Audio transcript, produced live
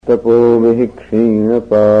तपोभिः क्षीणपापानाम्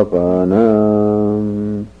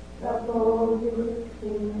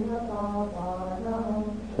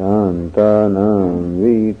शान्तानां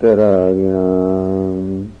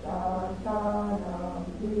वीतरागिणाम्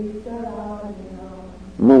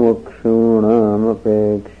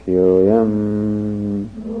मुमुक्षूणामपेक्ष्योऽयम्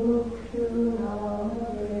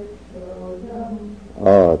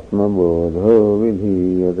आत्मबोधो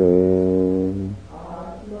विधीयते।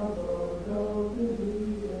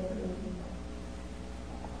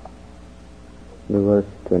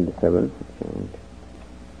 Verse 27.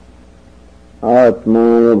 आत्मा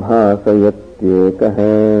भासयत्येकः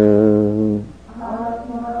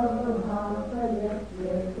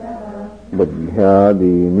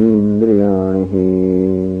बुद्ध्यादीनीन्द्रियाणि हि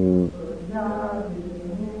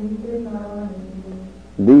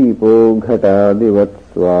दीपो घटादिवत्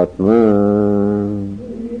स्वात्मा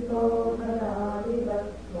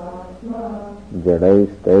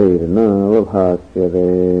जडैस्तैर्नावभास्यते।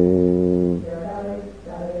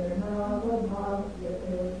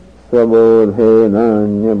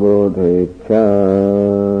 स्वबोधेनान्यबोधेच्छा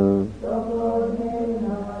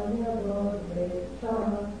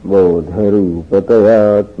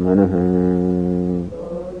बोधरूपतयात्मनः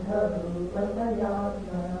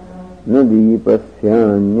न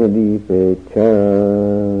दीपस्यान्यदीपेच्छा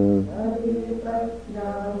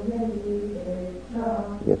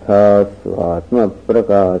यथा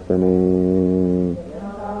स्वात्मप्रकाशने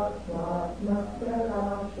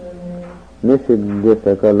निषिद्य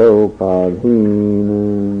सकलोपाधीन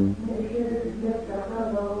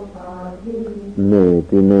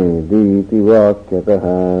नेति नेदीति वाक्यतः।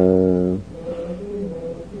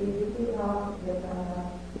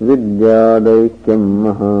 विद्यादैक्यं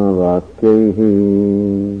महावाक्यैः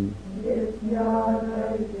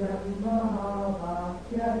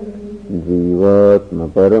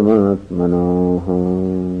जीवात्मपरमात्मनोः।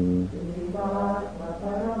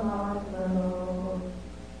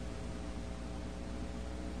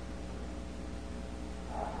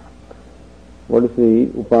 What is the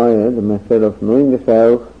upaya, the method of knowing the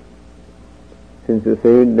self? Since you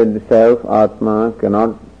said that the self, Atma,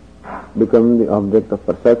 cannot become the object of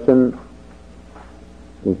perception,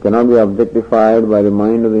 it cannot be objectified by the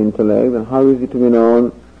mind or the intellect, then how is it to be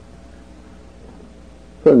known?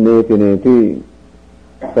 So, neti neti,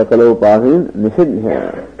 sakala upadhi nishidhya.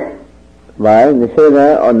 By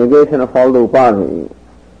nishedha or negation of all the upadhi.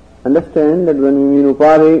 Understand that when we mean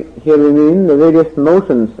upadhi, here we mean the various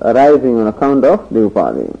notions arising on account of the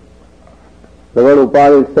upadhi. The word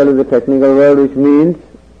upadhi itself is a technical word which means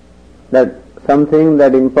that something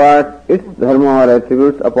that imparts its dharma or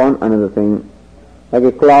attributes upon another thing. Like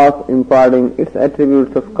a cloth imparting its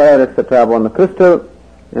attributes of color, etc. upon the crystal,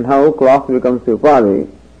 and how cloth becomes the upadhi.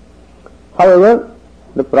 However,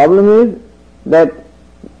 the problem is that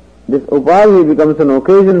this upadhi becomes an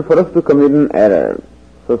occasion for us to commit an error.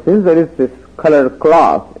 So since there is this colored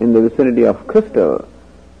cloth in the vicinity of crystal,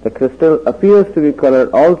 the crystal appears to be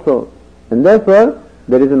colored also, and therefore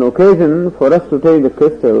there is an occasion for us to take the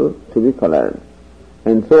crystal to be colored.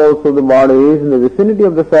 And so also the body is in the vicinity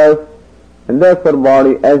of the self, and therefore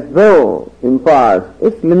body as though imparts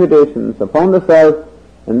its limitations upon the self,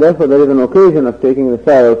 and therefore there is an occasion of taking the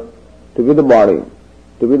self to be the body,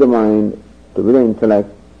 to be the mind, to be the intellect.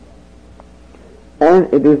 And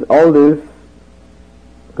it is all these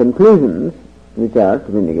conclusions which are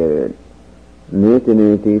to be negated. Neti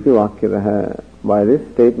neti iti vakyataha. By this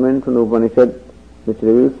statement from the Upanishad which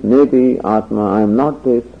reveals neti atma, I am not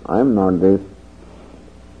this, I am not this.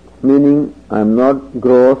 Meaning, I am not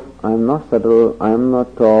gross, I am not subtle, I am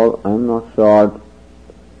not tall, I am not short.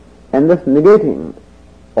 And thus negating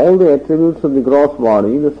all the attributes of the gross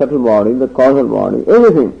body, the subtle body, the causal body,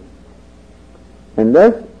 everything. And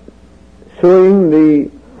thus showing the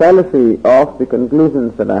fallacy of the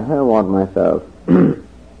conclusions that I have about myself.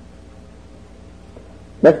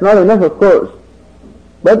 That's not enough, of course.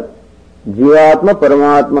 But Jivatma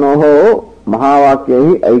Paramatmanoho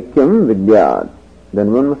Mahavakyahi Aikyam Vidyat.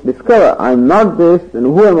 Then one must discover, I am not this, then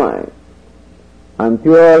who am I? I am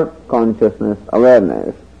pure consciousness,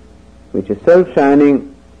 awareness, which is self-shining,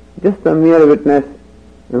 just a mere witness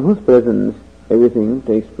in whose presence everything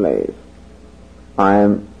takes place. I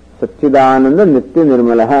am Satchidananda Nitya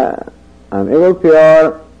Nirmalaha. I am ever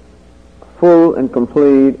pure, full and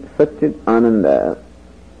complete Satchid Ananda.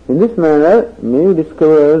 In this manner, may you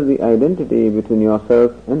discover the identity between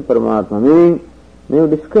yourself and Paramatma, meaning may you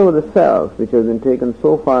discover the self which has been taken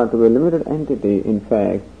so far to be a limited entity, in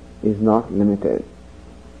fact, is not limited.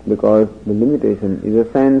 Because the limitation is a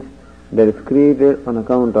sense that is created on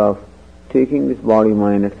account of taking this body,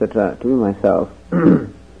 mind, etc. to be myself.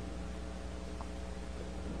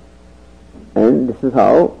 And this is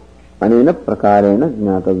how anena prakarena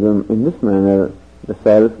jnatavyam. In this manner, the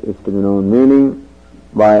self is to be known, meaning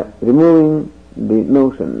by removing the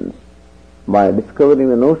notions, by discovering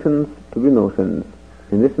the notions to be notions.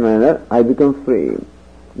 In this manner, I become free,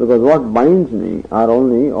 because what binds me are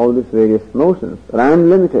only all these various notions. I am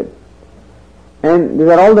limited. And these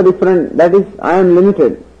are all the different, that is, I am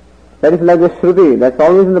limited. That is like the Shruti, that's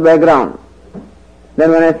always in the background.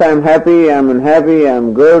 Then when I say I am happy, I am unhappy, I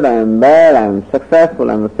am good, I am bad, I am successful,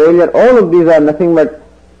 I am a failure, all of these are nothing but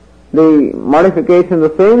the modification of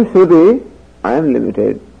the same Shruti, I am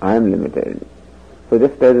limited, I am limited. So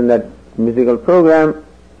just as in that musical program,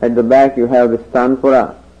 at the back you have this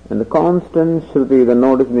tanpura, and the constant Shruti, the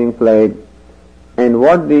note is being played, and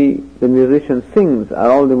what the musician sings are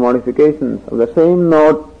all the modifications of the same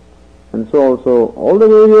note, and so also all the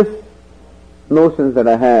various notions that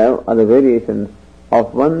I have are the variations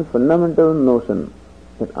of one fundamental notion,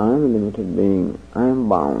 that I am a limited being, I am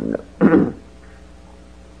bound.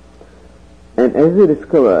 And as we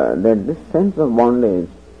discover that this sense of bondage,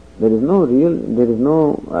 there is no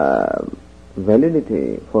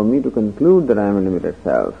validity for me to conclude that I am a limited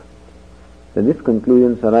self, that these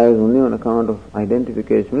conclusions arise only on account of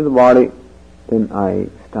identification with the body, then I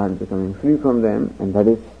start becoming free from them, and that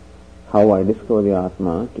is how I discover the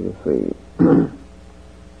Atma to be free.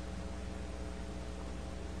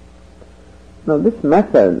 Now this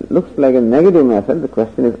method looks like a negative method. The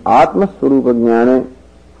question is, Atma Swarupa Jnane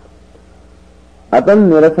Atam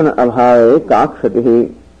Nirasana Abhave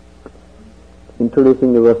Kakshatihi.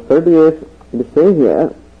 Introducing the verse 38, it says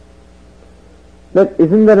here that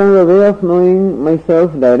isn't there another way of knowing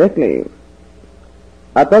myself directly?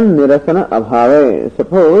 Atam Nirasana Abhave.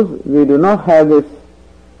 Suppose we do not have this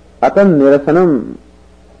Atam Nirasanam,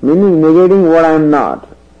 meaning negating what I am not.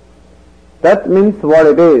 That means what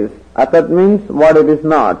it is. Atat means what it is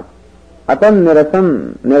not. Atam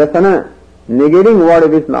nirasana, negating what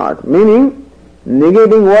it is not, meaning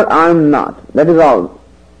negating what I am not. That is all.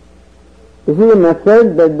 This is a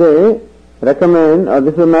method that they recommend, or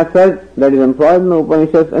this is a method that is employed in the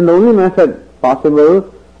Upanishads, and the only method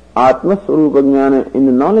possible, Atma Swarupa Jnana, in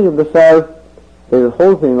the knowledge of the self, is the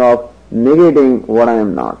whole thing of negating what I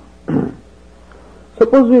am not.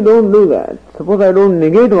 Suppose we don't do that. Suppose I don't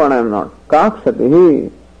negate what I am not.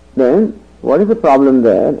 Kakshatihi. Then, what is the problem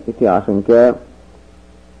there? Iti ashankya.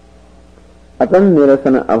 Atam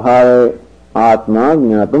nirasana abhave atma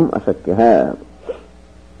jnatum ashakya hai.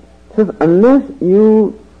 Says, unless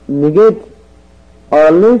you negate or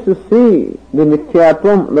unless you see the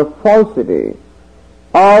mithyatvam, the falsity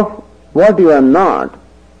of what you are not,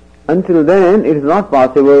 until then it is not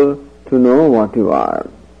possible to know what you are.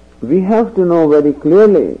 We have to know very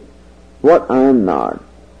clearly what I am not.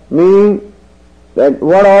 Meaning, that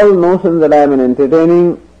what all notions that I have been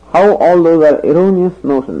entertaining, how all those are erroneous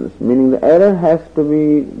notions, meaning the error has to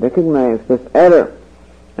be recognized as error.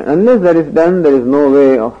 And unless that is done, there is no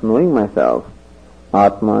way of knowing myself.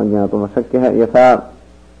 Atma jnatum ashakya yatha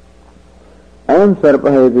ayam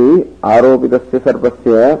sarpaheti aropitasya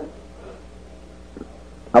sarpasya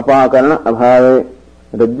apakarana abhave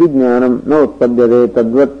rajju jnanam na utpadyate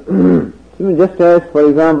tadvat. Just as, for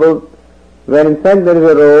example, where in fact there is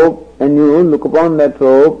a rope, and you look upon that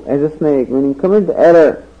rope as a snake, meaning commit the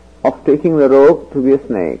error of taking the rope to be a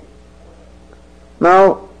snake.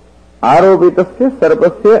 Now, aropitasya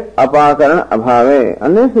sarpasya apakarana abhave,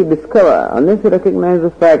 unless you discover, unless you recognize the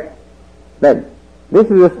fact that this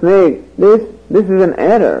is a snake, this is an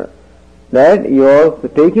error, that your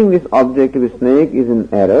taking this object to be snake is an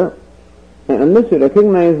error, and unless you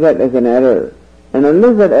recognize that as an error, and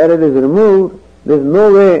unless that error is removed, there is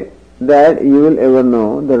no way that you will ever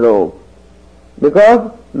know the rope.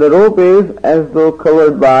 Because the rope is as though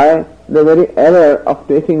covered by the very error of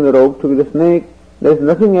taking the rope to be the snake. There is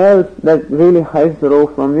nothing else that really hides the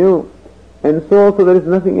rope from you. And so also there is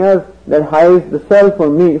nothing else that hides the self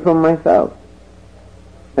from me, from myself.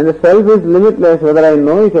 And the self is limitless whether I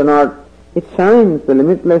know it or not. It shines, the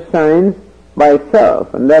limitless shines by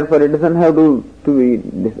itself, and therefore it doesn't have to be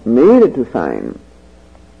made to shine.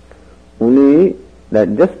 Only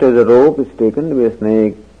that just as a rope is taken to be a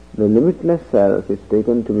snake, the limitless self is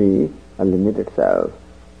taken to be a limited self.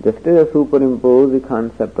 Just as I superimpose the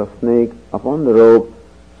concept of snake upon the rope,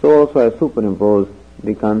 so also I superimpose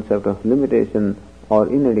the concept of limitation or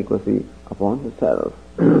inadequacy upon the self.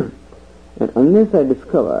 And unless I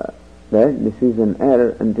discover that this is an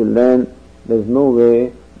error, until then there is no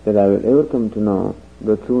way that I will ever come to know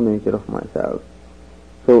the true nature of myself.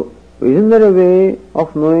 So, isn't there a way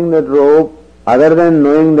of knowing that rope other than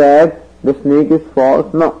knowing that the snake is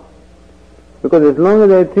false? No. Because as long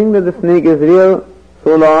as I think that the snake is real,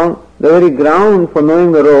 so long the very ground for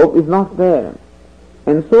knowing the rope is not there.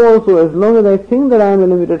 And so also, as long as I think that I am a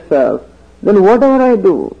limited self, then whatever I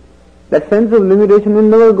do, that sense of limitation will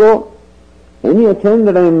never go. Any attempt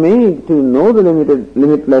that I make to know the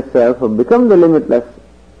limitless self or become the limitless,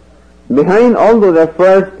 behind all those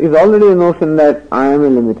efforts is already a notion that I am a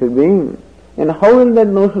limited being. And how will that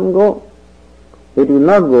notion go? It will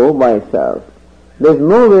not go by itself. There is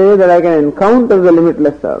no way that I can encounter the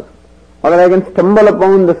limitless self, or that I can stumble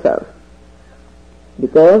upon the self,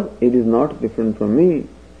 because it is not different from me.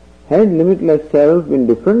 Had limitless self been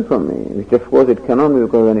different from me, which of course it cannot be,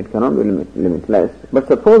 because then it cannot be limitless. But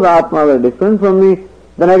suppose Atma were different from me,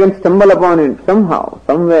 then I can stumble upon it somehow,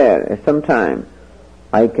 somewhere, at some time.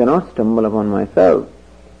 I cannot stumble upon myself.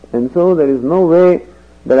 And so there is no way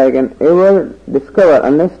that I can ever discover,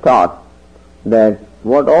 unless taught, that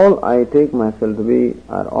what all I take myself to be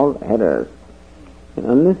are all errors. And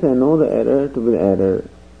unless I know the error to be the error,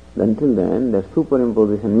 until then that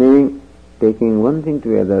superimposition, meaning taking one thing to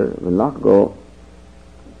the other, will not go.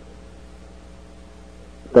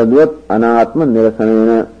 Tadvat anatma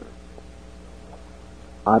nirasanena.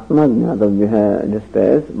 Atma jnatavya, just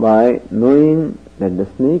as by knowing that the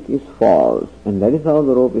snake is false, and that is how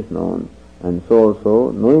the rope is known, and so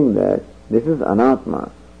also knowing that this is anatma.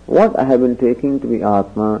 What I have been taking to be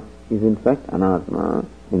Atma is in fact anatma.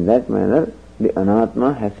 In that manner, the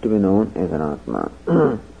anatma has to be known as anatma.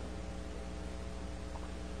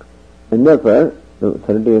 And therefore, the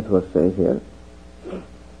 38th verse says here,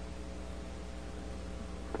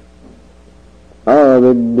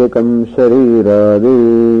 avidyakam shariradi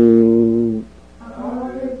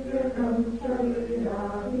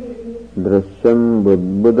drishyam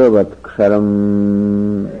budbudavatksharam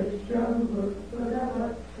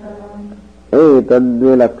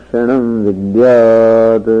etadvilakshanam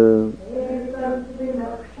vidyat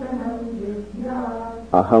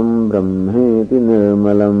aham brahmeti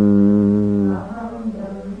nirmalam.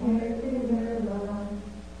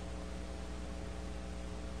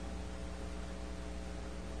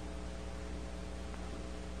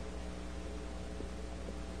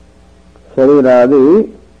 Shariradi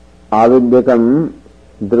avidyakam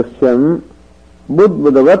drishyam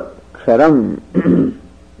budbudavat ksharam.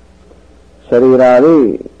 Shariradi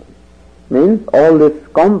means all this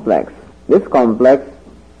complex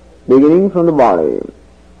beginning from the body.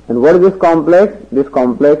 And what is this complex? This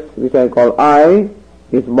complex, which I call I,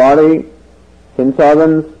 is body, sense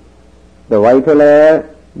organs, the vital air,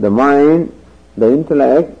 the mind, the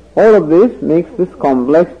intellect. All of this makes this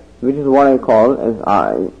complex, which is what I call as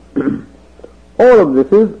I. All of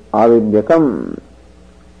this is avidyakam.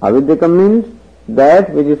 Avidyakam means that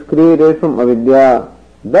which is created from avidya,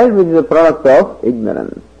 that which is a product of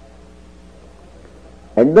ignorance.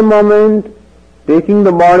 At the moment, taking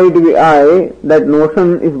the body to be I, that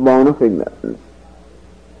notion is born of ignorance.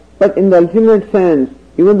 But in the ultimate sense,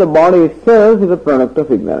 even the body itself is a product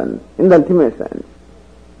of ignorance, in the ultimate sense.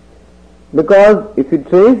 Because if you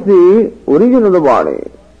trace the origin of the body,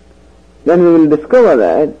 then we will discover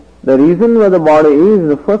that the reason why the body is in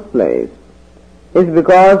the first place is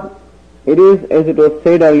because it is, as it was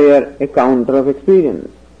said earlier, a counter of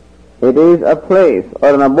experience. It is a place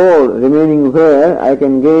or an abode remaining where I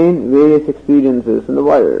can gain various experiences in the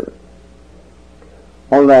world.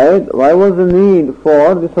 Alright, why was the need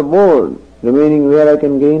for this abode remaining where I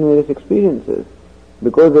can gain various experiences?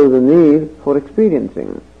 Because there was a need for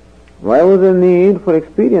experiencing. Why was there a need for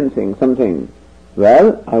experiencing something?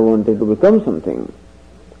 Well, I wanted to become something.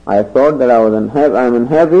 I thought that I am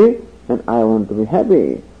unhappy and I want to be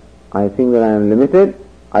happy. I think that I am limited,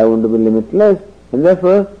 I want to be limitless, and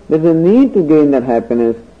therefore there is a need to gain that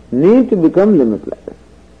happiness, need to become limitless.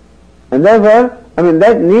 And therefore,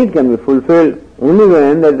 that need can be fulfilled only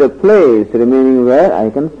when there is a place remaining where I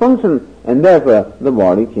can function, and therefore the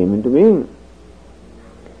body came into being.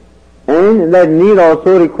 And that need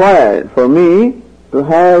also required for me to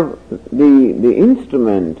have the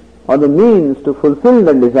instrument or the means to fulfill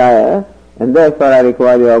that desire, and therefore I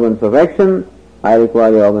require the organs of action, I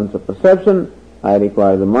require the organs of perception, I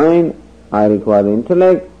require the mind, I require the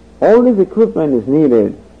intellect. All this equipment is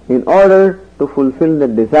needed in order to fulfill the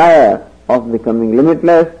desire of becoming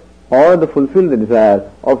limitless or to fulfill the desire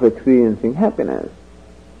of experiencing happiness.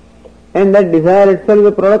 And that desire itself is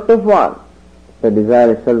a product of what? The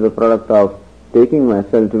desire itself is a product of taking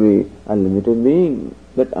myself to be a limited being,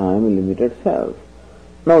 that I am a limited self.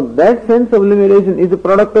 Now that sense of limitation is a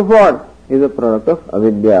product of what? Is a product of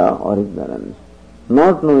avidya or ignorance.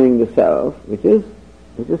 Not knowing the self, which is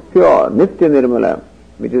pure, nitya nirmala,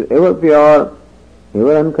 which is ever pure,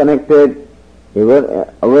 ever unconnected,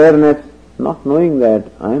 ever awareness, not knowing that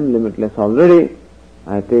I am limitless already,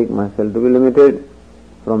 I take myself to be limited.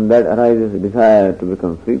 From that arises a desire to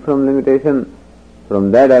become free from limitation.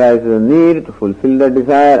 From that arises a need to fulfill that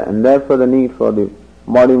desire, and therefore the need for the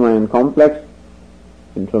body-mind complex,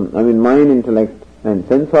 mind, intellect and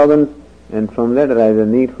sense organs, and from that arises a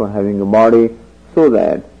need for having a body so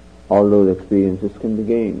that all those experiences can be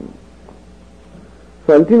gained.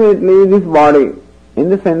 So ultimately this body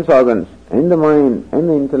and the sense organs and the mind and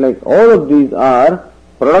the intellect, all of these are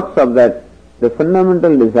products of that, the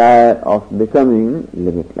fundamental desire of becoming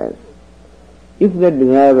limitless. If that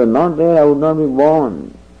desire were not there, I would not be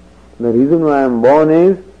born. The reason why I am born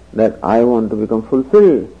is that I want to become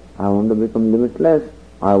fulfilled. I want to become limitless.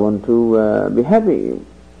 I want to be happy.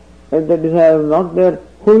 If that desire is not there,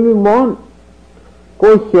 who will be born?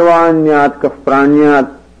 Kohyavanyat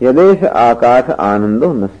kafpranyat yadesha akasha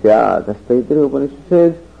anando nasyat. As Taittiriya Upanishad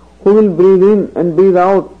says, who will breathe in and breathe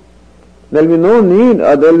out? There will be no need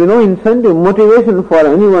or there will be no incentive, motivation for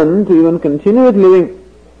anyone to even continue with living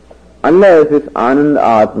unless this Ananda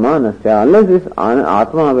Atma Nasya, unless this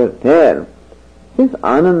Atma were there. Since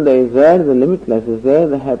Ananda is there, the limitless is there,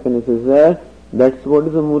 the happiness is there, that's what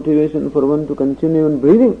is the motivation for one to continue in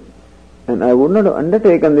breathing. And I would not have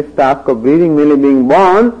undertaken this task of breathing, merely being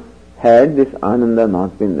born, had this Ananda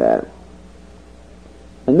not been there.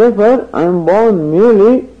 And therefore, I am born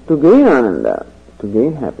merely to gain Ananda, to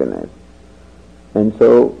gain happiness. And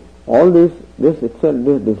so, all this itself,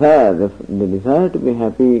 this desire, the desire to be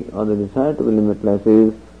happy or the desire to be limitless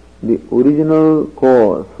is the original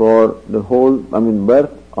cause for the whole,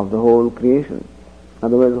 birth of the whole creation.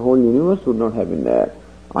 Otherwise the whole universe would not have been there.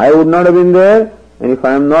 I would not have been there, and if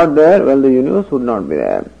I am not there, well, the universe would not be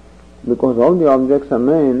there. Because all the objects are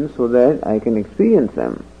meant so that I can experience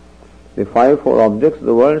them. The five-fold objects of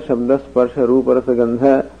the world, Shabda, Sparsha, Rupa, Rasa,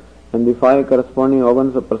 Gandha, and the five corresponding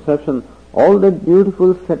organs of perception, all that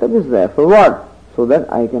beautiful setup is there. For what? So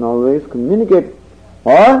that I can always communicate,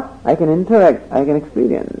 or I can interact, I can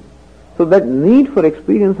experience. So that need for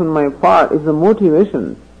experience on my part is the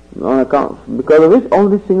motivation on account, because of which all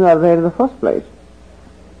these things are there in the first place.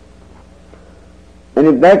 And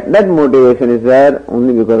if that motivation is there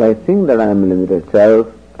only because I think that I am a limited self,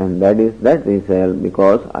 and that is self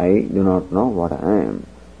because I do not know what I am.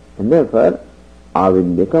 And therefore,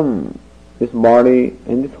 avidyakam, this body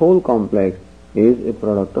and this whole complex is a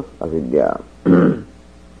product of avidya.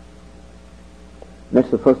 That's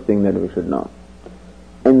the first thing that we should know.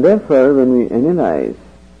 And therefore, when we analyze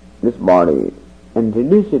this body and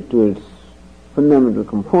reduce it to its fundamental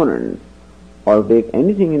components, or take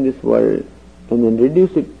anything in this world and then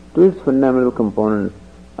reduce it to its fundamental components,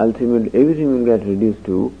 ultimately everything will get reduced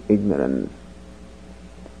to ignorance.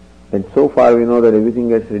 And so far we know that everything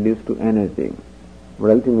gets reduced to energy,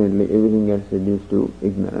 but ultimately everything gets reduced to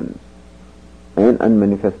ignorance and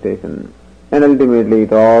unmanifestation. And ultimately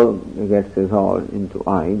it all gets resolved into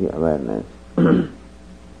I, the awareness.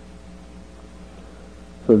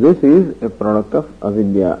 So this is a product of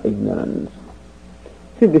avidya, ignorance.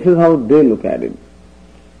 See, this is how they look at it.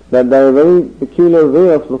 That there is a very peculiar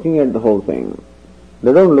way of looking at the whole thing.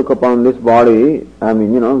 They don't look upon this body,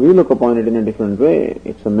 we look upon it in a different way.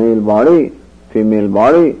 It's a male body, female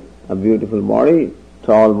body, a beautiful body,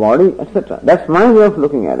 tall body, etc. That's my way of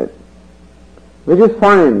looking at it. Which is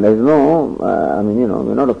fine, there is no,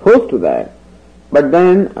 we're not opposed to that. But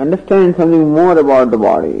then understand something more about the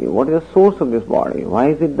body. What is the source of this body? Why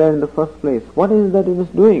is it there in the first place? What is it that it is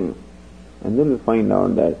doing? And then we find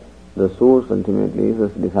out that the source ultimately is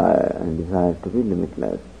this desire, and desire to be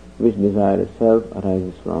limitless, which desire itself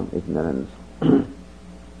arises from ignorance.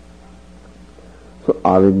 So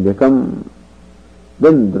avidyakam,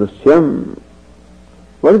 then drishyam.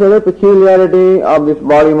 What is the other peculiarity of this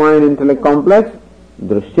body, mind, intellect complex?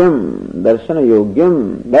 Drishyam, darshana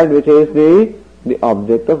yogyam, that which is the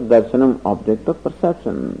object of darshanam, object of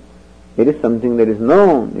perception. It is something that is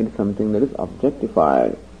known, it is something that is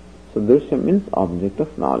objectified. So drishyam means object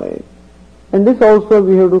of knowledge. And this also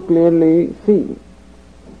we have to clearly see.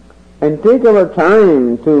 And take our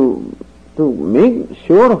time to make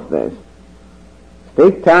sure of this.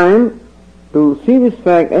 Take time to see this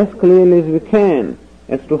fact as clearly as we can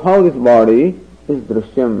as to how this body is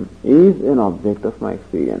drishyam, is an object of my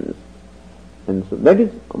experience. And so that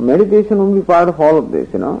is, meditation will be part of all of this,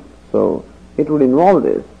 So it would involve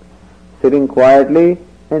this. Sitting quietly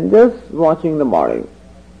and just watching the body.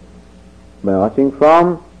 By watching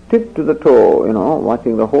from tip to the toe,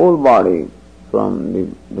 watching the whole body from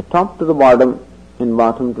the top to the bottom and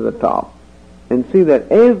bottom to the top. And see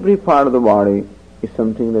that every part of the body is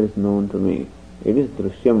something that is known to me. It is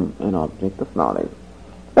drishyam, an object of knowledge.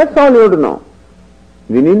 That's all you have to know.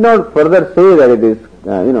 We need not further say that it is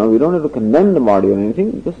we don't have to condemn the body or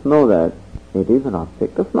anything, just know that it is an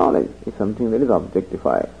object of knowledge. It's something that is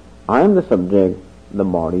objectified. I am the subject, the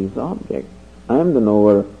body is the object. I am the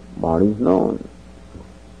knower, body is known.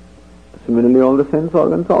 Similarly, all the sense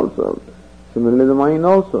organs also. Similarly, the mind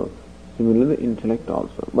also. Similarly, the intellect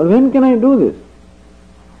also. But when can I do this?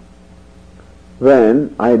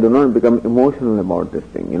 When I do not become emotional about this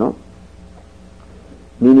thing,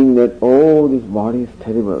 Meaning that, oh, this body is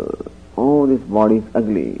terrible. Oh, this body is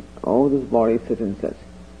ugly. Oh, this body is such and such.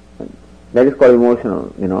 That is called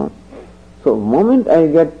emotional, So, moment I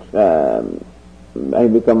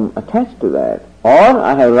become attached to that, or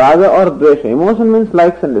I have raga or dvesha. Emotion means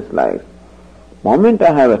likes and dislikes. Moment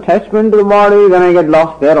I have attachment to the body, then I get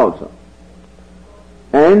lost there also.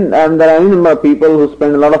 And there are any number of people who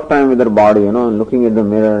spend a lot of time with their body, and looking at the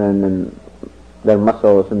mirror and then their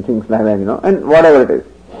muscles and things like that, and whatever it is.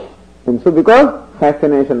 And so because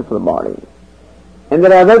fascination for the body. And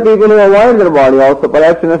there are other people who avoid their body also,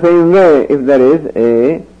 perhaps in the same way, if there is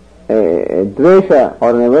a dvesha or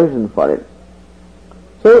an aversion for it.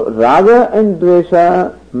 So raga and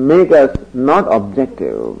dvesha make us not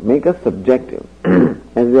objective, make us subjective.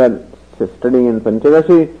 As we are studying in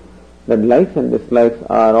Panchadashi, that likes and dislikes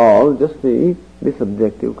are all just the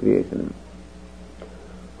subjective creation.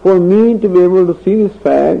 For me to be able to see this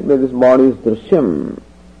fact that this body is drishyam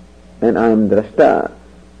and I am drashta,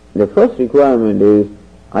 the first requirement is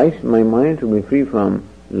my mind should be free from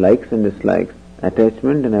likes and dislikes,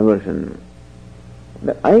 attachment and aversion.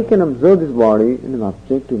 That I can observe this body in an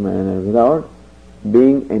objective manner without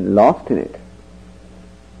being lost in it.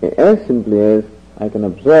 As simply as I can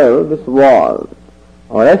observe this wall,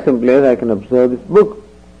 or as simply as I can observe this book.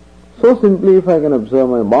 So simply if I can observe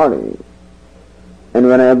my body. And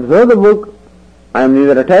when I observe the book, I am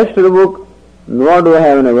neither attached to the book, nor do I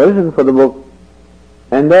have an aversion for the book,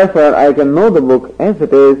 and therefore I can know the book as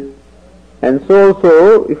it is. And so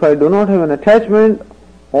also, if I do not have an attachment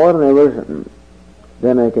or an aversion,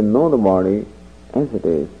 then I can know the body as it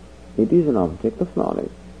is. It is an object of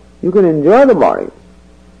knowledge. You can enjoy the body,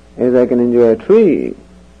 as I can enjoy a tree,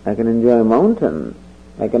 I can enjoy a mountain,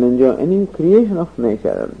 I can enjoy any creation of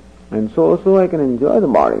nature, and so also I can enjoy the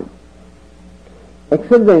body.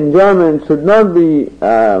 Except the enjoyment should not be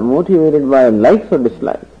motivated by likes or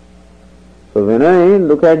dislikes. So when I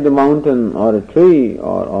look at the mountain or a tree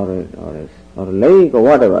or a lake or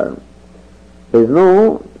whatever, there is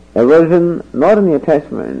no aversion nor any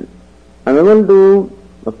attachment. I am able to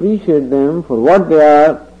appreciate them for what they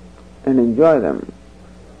are and enjoy them.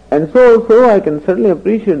 And so I can certainly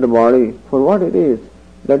appreciate the body for what it is,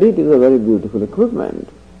 that it is a very beautiful equipment.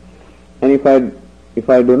 And if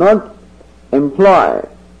I do not employ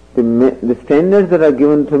the standards that are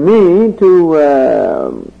given to me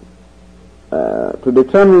to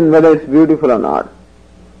determine whether it's beautiful or not,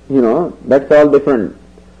 that's all different.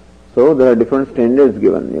 So there are different standards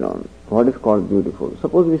given, what is called beautiful.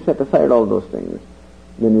 Suppose we set aside all those things,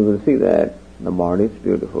 then you will see that the body is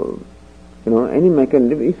beautiful. Any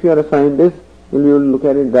mechanism, if you are a scientist, you will look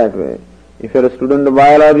at it that way. If you are a student of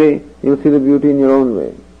biology, you will see the beauty in your own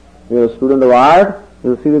way. If you are a student of art, you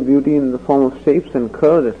will see the beauty in the form of shapes and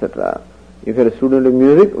curves, etc. If you are a student of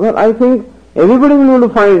music, well, I think everybody will be able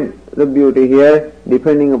to find the beauty here,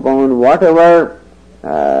 depending upon whatever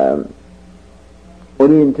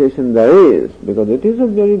orientation there is, because it is a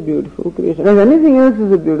very beautiful creation. As anything else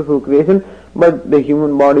is a beautiful creation, but the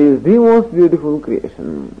human body is the most beautiful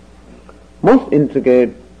creation. Most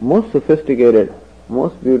intricate, most sophisticated,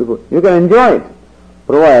 most beautiful. You can enjoy it,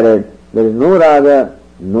 provided there is no raga,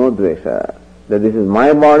 no dvesha. That this is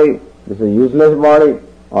my body, this is a useless body,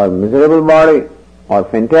 or miserable body, or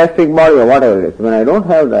fantastic body, or whatever it is. When I don't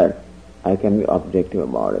have that, I can be objective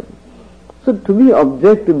about it. So to be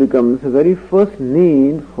objective becomes the very first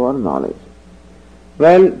need for knowledge.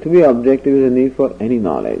 Well, to be objective is a need for any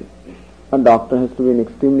knowledge. A doctor has to be an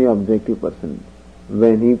extremely objective person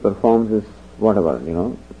when he performs his whatever,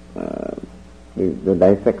 the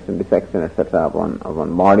dissection, etc.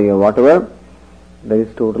 upon body or whatever. There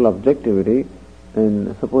is total objectivity,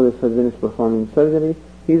 and suppose a surgeon is performing surgery,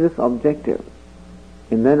 he is just objective.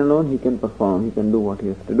 And then alone he can perform, he can do what he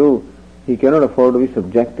has to do. He cannot afford to be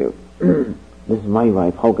subjective. This is my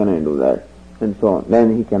wife, how can I do that? And so on.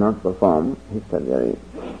 Then he cannot perform his surgery.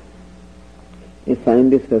 A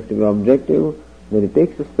scientist has to be objective, then he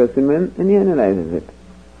takes a specimen and he analyzes it.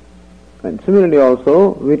 And similarly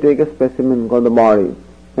also, we take a specimen called the body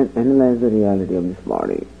and analyze the reality of this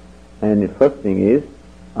body. And the first thing is,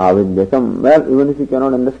 avidyakam. Well, even if you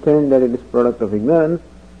cannot understand that it is product of ignorance,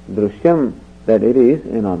 drishyam, that it is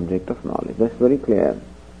an object of knowledge. That's very clear.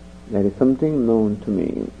 That is something known to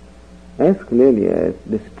me. as clearly as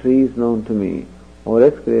this tree is known to me, or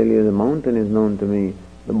as clearly as the mountain is known to me,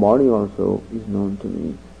 the body also is known to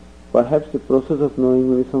me. Perhaps the process of knowing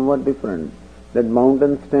will be somewhat different. That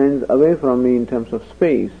mountain stands away from me in terms of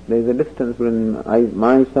space. There is a distance between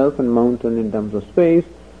myself and mountain in terms of space,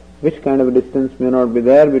 which kind of a distance may not be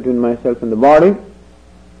there between myself and the body.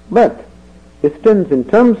 But distance in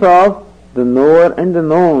terms of the knower and the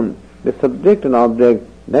known, the subject and object,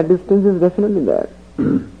 that distance is definitely there.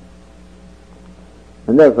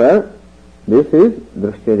 And therefore, this is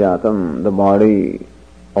Drishya Jatam, the body,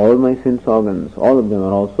 all my sense organs, all of them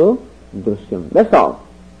are also Drishyam. That's all.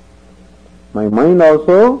 My mind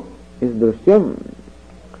also is Drishyam.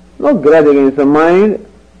 No grudge against the mind,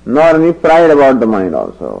 nor any pride about the mind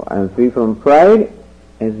also. I am free from pride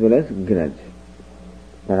as well as grudge.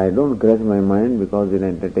 That I don't grudge my mind because it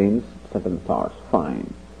entertains certain thoughts.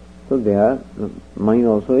 Fine. So mind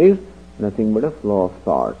also is nothing but a flow of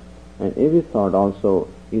thoughts. And every thought also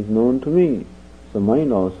is known to me. So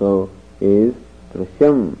mind also is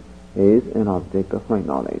Drishyam, is an object of my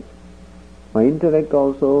knowledge. My intellect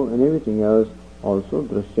also and everything else also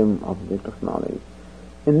Drishyam, object of knowledge.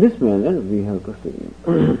 In this manner we have to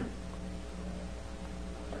see.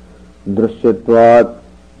 Drishyatvat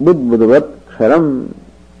budbudavat ksharam.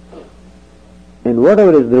 And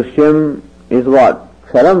whatever is Drishyam is what?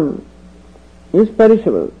 Ksharam is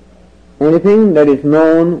perishable. Anything that is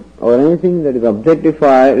known or anything that is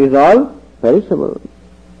objectified is all perishable.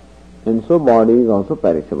 And so body is also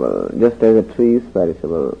perishable. Just as a tree is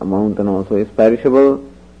perishable, a mountain also is perishable,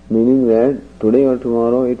 meaning that today or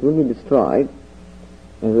tomorrow it will be destroyed.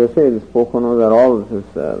 As I say, these Poconos are all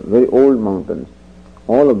very old mountains.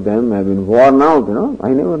 All of them have been worn out,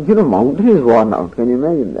 mountain is worn out. Can you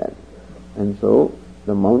imagine that? And so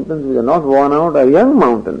the mountains which are not worn out are young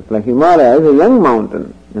mountains. Like Himalaya is a young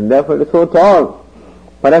mountain, and therefore it is so tall.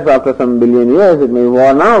 Perhaps after some billion years it may be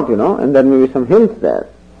worn out, and there may be some hills there,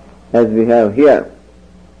 as we have here.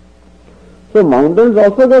 So mountains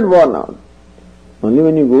also get worn out. Only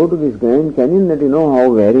when you go to this Grand Canyon that you know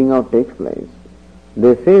how wearing out takes place.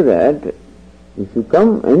 They say that if you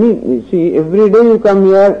come, every day you come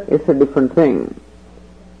here, it's a different thing.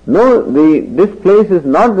 No, this place is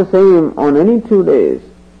not the same on any 2 days.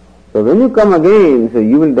 So when you come again, so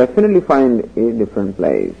you will definitely find a different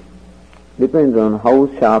place. Depends on how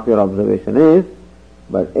sharp your observation is,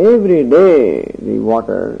 but every day the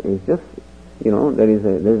water is just, there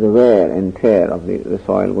is a wear and tear of the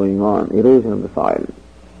soil going on, erosion of the soil.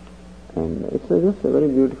 And it's just a very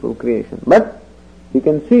beautiful creation. But you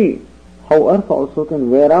can see how earth also can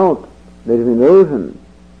wear out. There is erosion.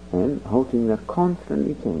 And how things are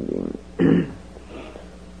constantly changing.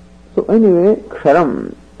 So anyway,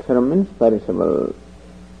 ksharam means perishable.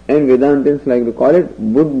 And Vedantins like to call it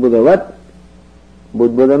budbudavat.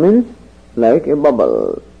 Budbuda means like a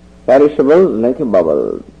bubble. Perishable like a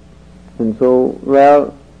bubble. And so,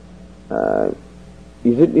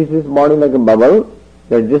 is this body like a bubble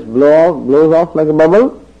that just blows off like a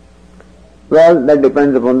bubble? Well, that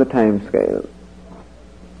depends upon the time scale.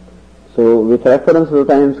 So with reference to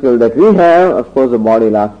the time scale that we have, of course the body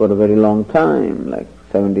lasts for a very long time, like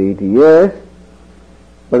 70, 80 years.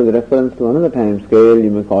 But with reference to another time scale,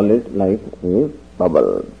 you may call it like a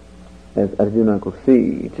bubble. As Arjuna could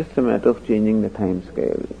see, it's just a matter of changing the time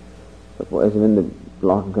scale. Suppose when the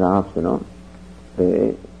plot graphs, there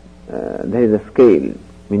is a scale.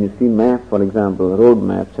 When you see maps, for example, road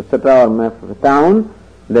maps, etc., or maps of a town,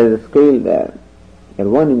 there is a scale there. Here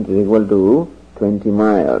 1 inch is equal to 20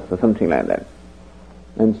 miles or something like that.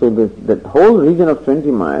 And so that whole region of 20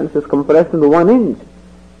 miles is compressed into 1 inch.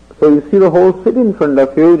 So you see the whole city in front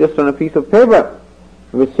of you just on a piece of paper,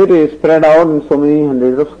 which city is spread out in so many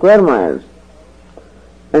hundreds of square miles.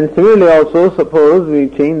 And similarly also, suppose we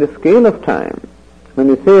change the scale of time. When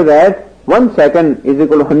you say that 1 second is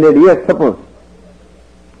equal to 100 years, suppose.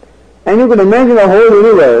 And you could imagine the whole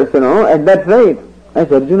universe, at that rate, as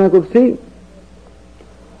Arjuna could see.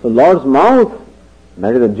 So Lord's mouth,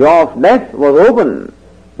 that is the jaw of death, was open,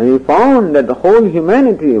 and he found that the whole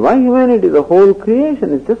humanity, the whole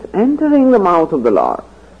creation is just entering the mouth of the Lord.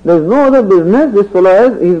 There is no other business this fellow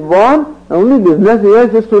has. He is born, the only business he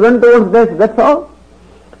has is to run towards death, that's all.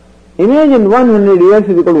 Imagine 100 years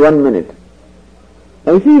is equal to 1 minute.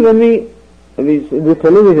 Now you see, when this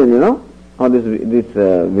television, or this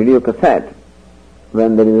video cassette,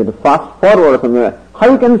 when there is a fast forward somewhere, how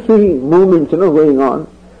you can see movements, going on.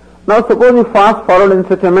 Now suppose you fast forward in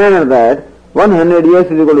such a manner that 100 years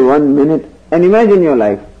is equal to 1 minute, and imagine your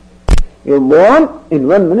life. You're born, in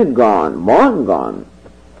 1 minute gone, born, gone.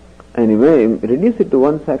 And you may reduce it to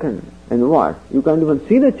 1 second, and what? You can't even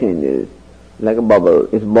see the changes. like a bubble.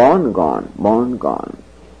 It's born, gone, born, gone.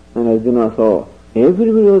 And Arjuna saw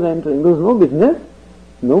everybody was entering. There was no business.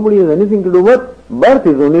 Nobody has anything to do with birth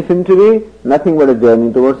is only seemed to be nothing but a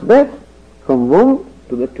journey towards death, from womb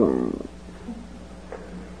to the tomb.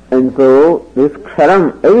 And so this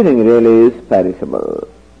ksharam, everything really is perishable.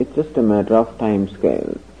 It's just a matter of time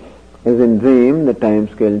scale. As in dream, the time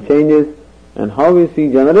scale changes, and how we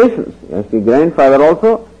see generations. I see grandfather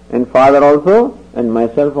also, and father also, and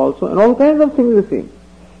myself also, and all kinds of things we see.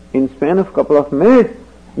 In span of couple of minutes,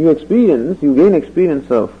 you gain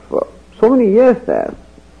experience of so many years there.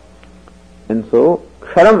 And so,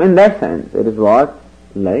 ksharam in that sense, it is what?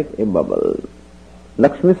 Like a bubble.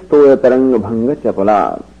 Lakshmi stoya taranga bhanga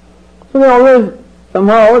chapala. So they always,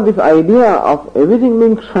 somehow, this idea of everything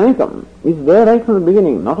being kshanikam is there right from the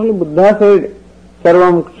beginning. Not only Buddha said,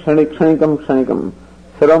 sarvam kshanikam kshanikam,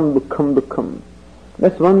 sarvam dukkham dukkham.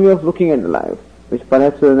 That's one way of looking at the life, which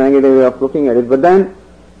perhaps is a negative way of looking at it. But then,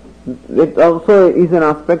 it also is an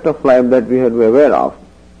aspect of life that we have to be aware of.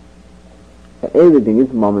 Everything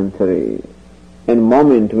is momentary. And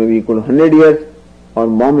moment may be equal to 100 years, or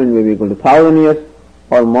moment may be equal to 1,000 years,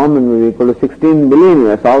 or moment may be equal to 16 billion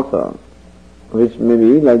years also, which may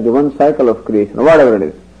be like the one cycle of creation, or whatever it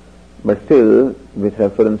is. But still, with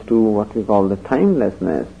reference to what we call the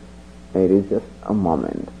timelessness, it is just a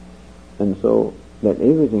moment. And so, that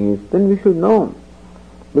everything is, then we should know.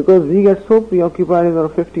 Because we get so preoccupied with our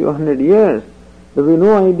 50 or 100 years, that we have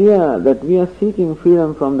no idea that we are seeking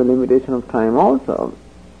freedom from the limitation of time also.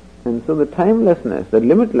 And so the timelessness, the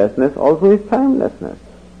limitlessness also is timelessness.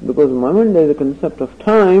 Because the moment there is a concept of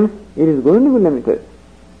time, it is going to be limited.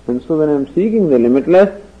 And so when I am seeking the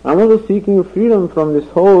limitless, I am also seeking freedom from this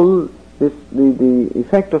whole, the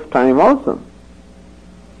effect of time also.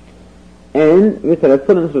 And with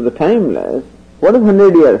reference to the timeless, what is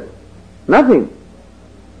 100 years? Nothing.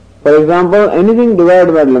 For example, anything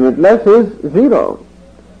divided by limitless is 0.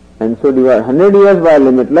 And so divide 100 years by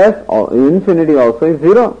limitless, or infinity also is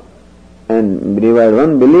 0. And divide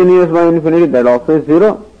 1 billion years by infinity, that also is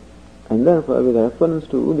 0. And therefore, with reference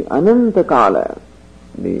to the Ananta Kala,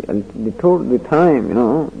 the time,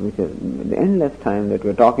 which is the endless time that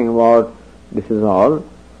we are talking about, this is all.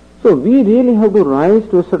 So we really have to rise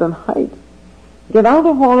to a certain height. Get out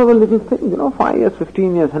of all our little things, 5 years,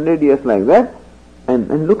 15 years, 100 years like that,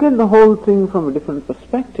 and look at the whole thing from a different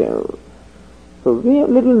perspective. So we have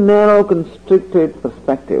a little narrow, constricted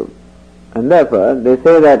perspective. And therefore, they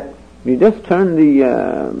say that you just turn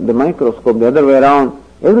the microscope the other way around,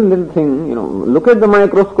 every little thing, look at the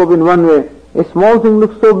microscope in one way, a small thing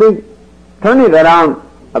looks so big, turn it around,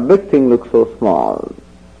 a big thing looks so small.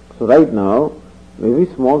 So right now, every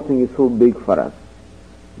small thing is so big for us.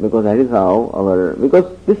 Because that is how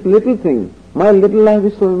because this little thing, my little life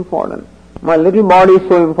is so important. My little body is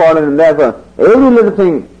so important, and therefore every little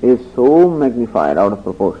thing is so magnified out of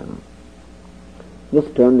proportion.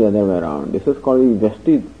 Just turn the other way around. This is called the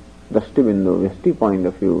Vesti point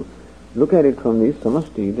of view. Look at it from the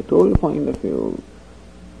Samashti, the total point of view.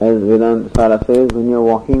 As Vedanta Sara says, when you are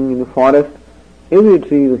walking in the forest, every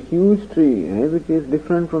tree is a huge tree, and every tree is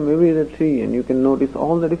different from every other tree, and you can notice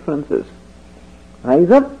all the differences.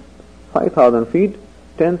 Rise up 5,000 feet,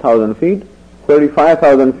 10,000 feet,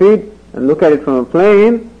 35,000 feet, and look at it from a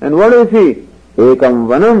plane, and what do you see? Ekam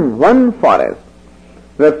Vanam, one forest.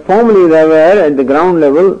 Where formerly there were at the ground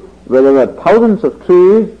level, where there were thousands of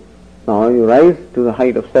trees, now you rise to the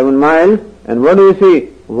height of 7 miles, and what do you see?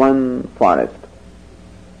 One forest.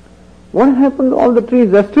 What happened to all the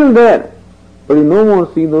trees? They're still there, but you no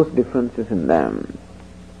more see those differences in them.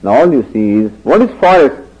 Now all you see is, what is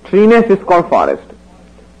forest? Treeness is called forest,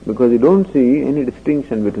 because you don't see any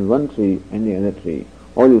distinction between one tree and the other tree.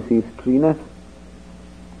 All you see is treeness.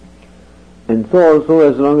 And so also,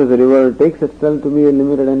 as long as the river takes itself to be a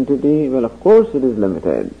limited entity, well, of course it is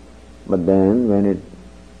limited. But then when it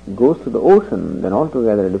goes to the ocean, then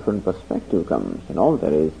altogether a different perspective comes, and all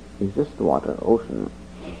there is just water, ocean.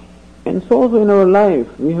 And so also in our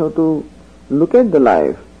life, we have to look at the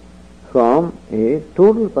life from a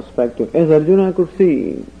total perspective, as Arjuna could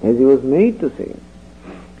see, as he was made to see.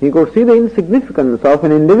 He could see the insignificance of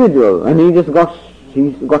an individual, and he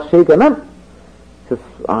got shaken up. He says,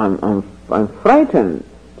 I'm frightened,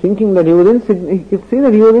 thinking that he could see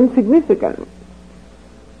that he was insignificant.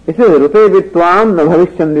 He says, Rute vitvam na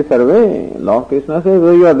bhavishyandi sarve. Lord Krishna says,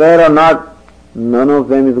 whether you are there or not, none of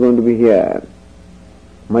them is going to be here.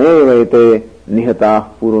 Maya vaite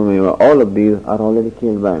nihatah purvameva. All of these are already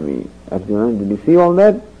killed by me. Arjuna, did you see all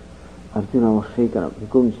that? Arjuna was shaken up. He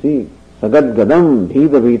couldn't see. Sagad gadam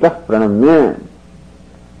bhita bhitah pranamya.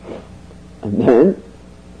 And then,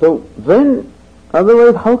 so when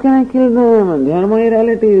Otherwise, how can I kill them? And they are my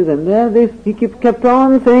relatives, and they are this. He kept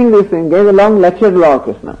on saying this thing, gave a long lecture to Lord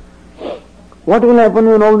Krishna. What will happen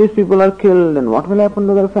when all these people are killed, and what will happen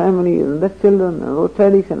to their families, and their children, and what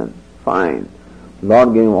tradition, and fine.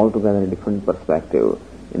 Lord gave altogether a different perspective.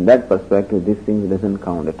 In that perspective, these things doesn't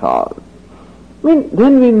count at all.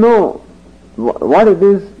 Then we know what it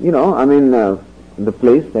is, the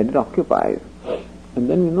place that it occupies. And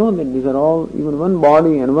then we know that these are all, even one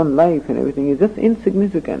body and one life and everything is just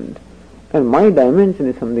insignificant. And my dimension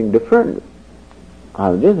is something different.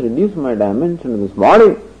 I've just reduced my dimension to this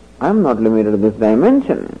body. I'm not limited to this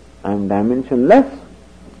dimension. I'm dimensionless.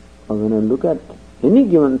 Or when I look at any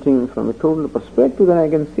given thing from a total perspective, then I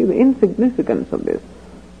can see the insignificance of this.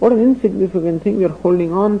 What an insignificant thing we are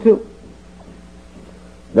holding on to.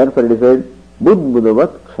 Therefore it is said,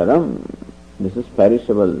 Buddhavat Ksharam. This is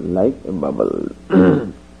perishable like a bubble.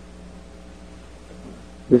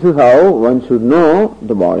 This is how one should know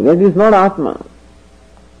the body. That is not Atma.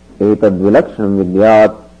 Etad vilakshanam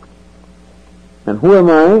vidyat. And who am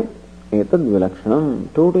I? Etad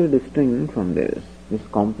vilakshanam. Totally distinct from this. This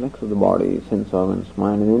complex of the body, sense organs,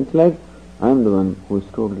 mind and intellect. I am the one who is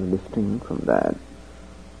totally distinct from that.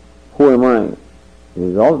 Who am I? It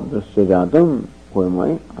is all drashya jatam. Who am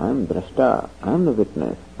I? I am drashta. I am the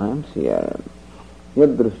witness. I am seer.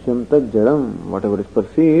 Yad drishyam tad jadam. Whatever is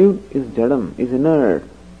perceived is jadam, is inert.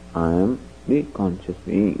 I am the conscious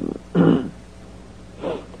being.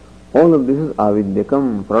 All of this is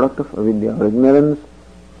avidyakam, product of avidya or ignorance.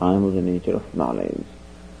 I am of the nature of knowledge.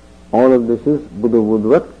 All of this is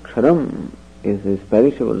buddhavat ksharam, is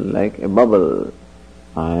perishable like a bubble.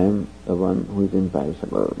 I am the one who is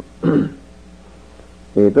imperishable. Etad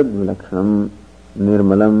vilakshanam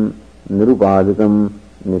nirmalam nirupadikam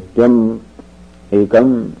nityam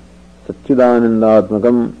ekam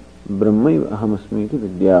satchidanandatmakam brahmaiva ahamasmiti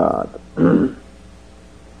vidyat.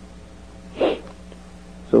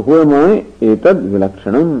 So who am I? Etad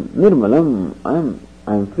vilakshanam nirmalam.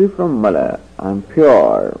 I am free from mala. I am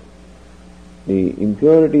pure. The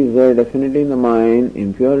impurity is there definitely in the mind.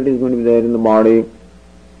 Impurity is going to be there in the body.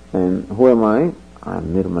 And who am I? I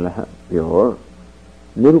am nirmala, pure.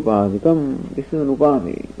 Nirupadikam. This is an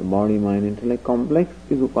upadhi. The body, mind, intellect complex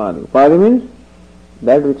is upadhi. Upadhi means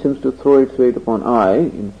that which seems to throw its weight upon I.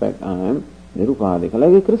 In fact, I am nirupadika,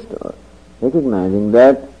 like a crystal. Recognizing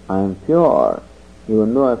that I am pure.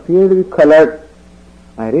 Even though I appear to be colored,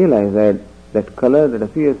 I realize that color that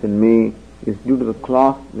appears in me is due to the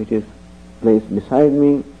cloth which is placed beside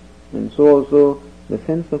me, and so also the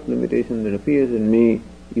sense of limitation that appears in me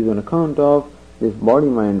is on account of this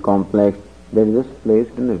body-mind complex that is just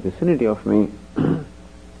placed in the vicinity of me.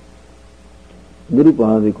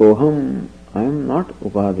 Nirupadikoham. I am not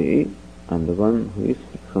upadhi. I am the one who is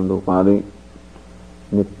free from the upadhi.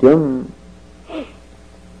 Nityam.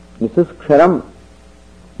 This is ksharam.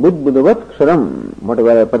 Buddhavat ksharam.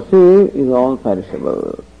 Whatever I perceive is all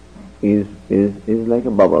perishable. Is like a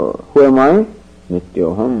bubble. Who am I?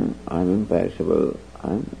 Nityoham. I am imperishable.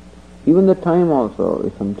 Even the time also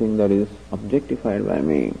is something that is objectified by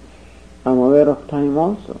me. I am aware of time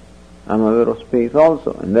also. I am aware of space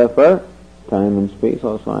also. And therefore, time and space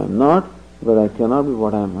also I am not, because I cannot be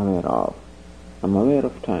what I am aware of. I am aware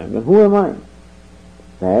of time. Then who am I?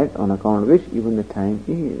 That on account of which even the time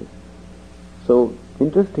is. So,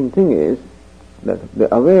 interesting thing is that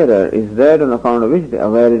the awarer is that on account of which the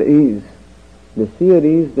aware is. The seer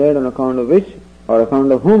is that on account of which, or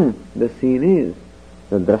account of whom, the seen is.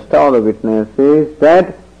 The drashta or the witness is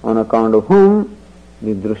that on account of whom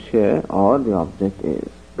the drushya or the object is.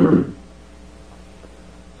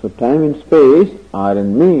 So time and space are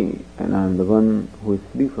in me, and I am the one who is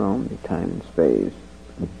free from the time and space.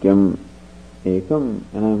 Nityam ekam,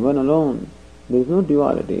 and I am one alone. There is no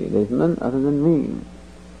duality, there is none other than me.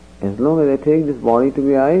 As long as I take this body to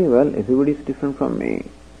be I, well, everybody is different from me.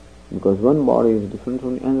 Because one body is different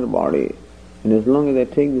from the other body. And as long as I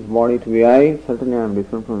take this body to be I, certainly I am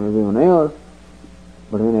different from everyone else.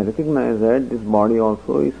 But when I recognize that this body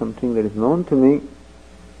also is something that is known to me,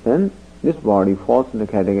 then this body falls in the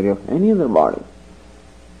category of any other body.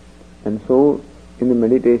 And so, in the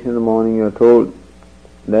meditation in the morning you are told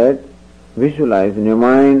that visualize in your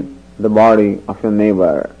mind the body of your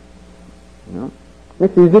neighbor.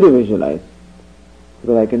 It's easy to visualize,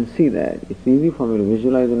 because I can see that. It's easy for me to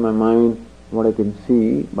visualize in my mind what I can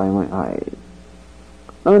see by my eyes.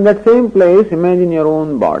 Now in that same place, imagine your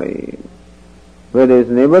own body. Where there is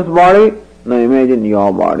neighbor's body, now imagine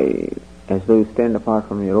your body, as though you stand apart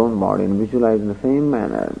from your own body and visualize in the same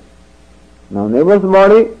manner. Now neighbor's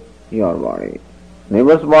body, your body.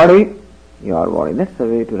 Neighbor's body, your body. That's the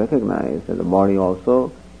way to recognize that the body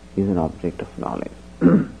also is an object of knowledge.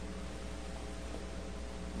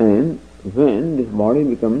 And when this body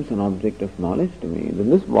becomes an object of knowledge to me, then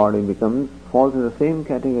this body falls in the same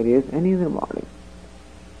category as any other body.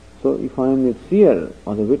 So if I am the seer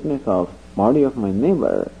or the witness of body of my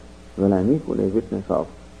neighbor, well, I am equally a witness of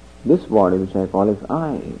this body which I call as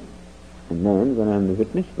I. And then when I am the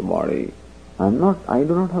witness of the body, I do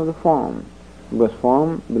not have the form, because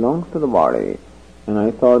form belongs to the body, and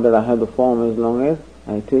I thought that I have the form as long as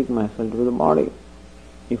I take myself to the body.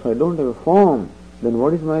 If I don't have a form, then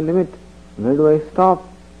what is my limit? Where do I stop?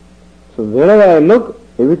 So wherever I look,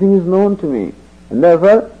 everything is known to me, and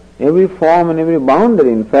therefore every form and every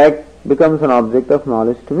boundary, in fact, becomes an object of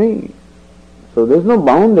knowledge to me. So there is no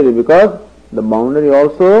boundary, because the boundary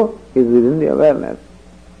also is within the awareness.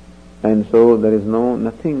 And so there is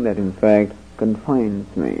nothing that in fact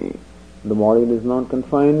confines me. The body does not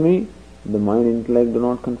confine me, the mind and intellect do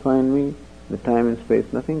not confine me, the time and space,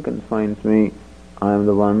 nothing confines me. I am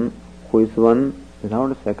the one who is one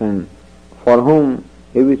without a second, for whom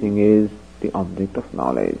everything is the object of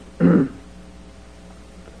knowledge.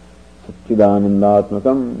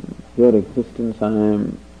 Satchidanandatmakam, pure existence I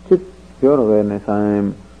am, Chit, pure awareness I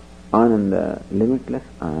am, Ananda, limitless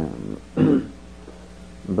I am.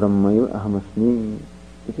 Brahmaiva ahamasmi,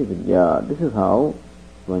 iti vidya. This is how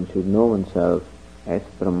one should know oneself as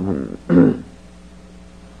Brahman.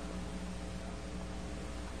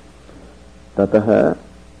 Tataha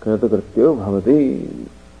kritakrityo bhavati.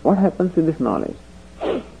 What happens with this knowledge?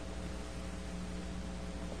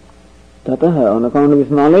 Tataha, on account of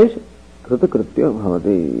this knowledge, kritakrityo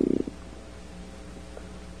bhavati.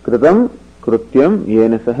 Kritam krutyam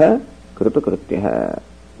yena saha kritakrityaha.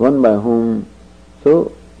 One by whom.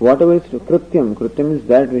 So, whatever is krityam, krityam is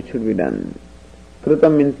that which should be done.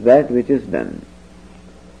 Kritam means that which is done.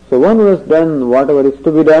 So one who has done whatever is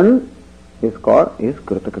to be done is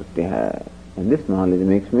kritakrityaha. And this knowledge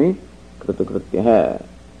makes me kritakrityaha,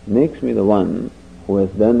 makes me the one who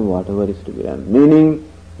has done whatever is to be done. Meaning,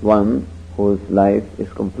 one whose life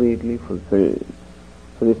is completely fulfilled.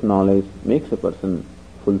 So this knowledge makes a person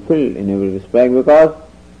fulfilled in every respect, because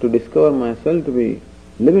to discover myself to be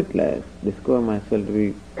limitless, discover myself to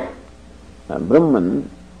be Brahman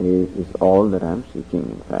is all that I am seeking,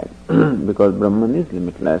 in fact, because Brahman is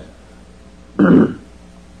limitless.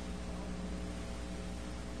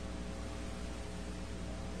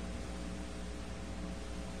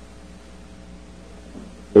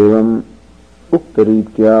 Evam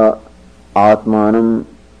uktaritya atmanam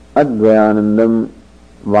advayanandam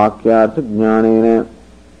vakyartha jnanena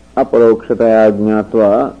aparokshataya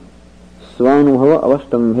jnatva स्वानुभव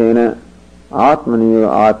अवष्टम्भेन आत्मनिव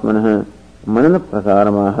आत्मनः मनन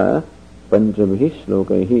प्रकारमाह पंचभिः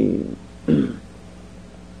श्लोकैः.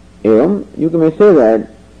 Evam, you may say that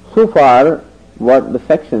so far what the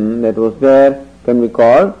section that was there can be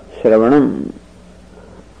called Shravanam,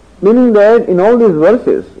 meaning that in all these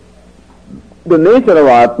verses the nature of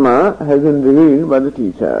Atma has been revealed by the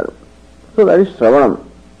teacher. So that is Shravanam.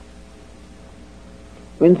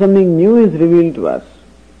 When something new is revealed to us,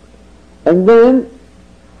 and then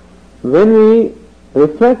when we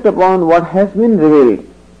reflect upon what has been revealed,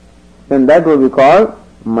 then that will be called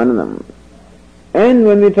Mananam. And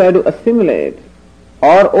when we try to assimilate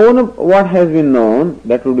or own up what has been known,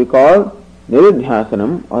 that will be called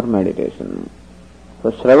Nididhyasanam or meditation.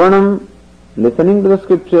 So Shravanam, listening to the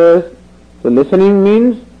scriptures. So listening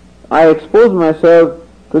means I expose myself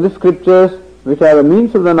to the scriptures which are the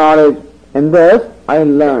means of the knowledge, and thus I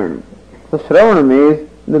learn. So Shravanam is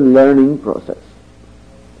the learning process.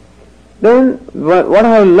 Then what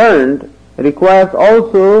I have learned requires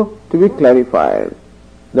also to be clarified.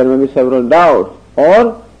 There may be several doubts,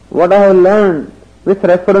 or what I have learned with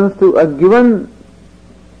reference to a given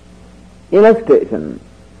illustration,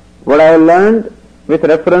 what I have learned with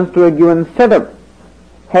reference to a given setup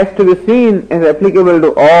has to be seen as applicable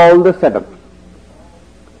to all the setups.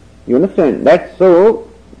 You understand? That's so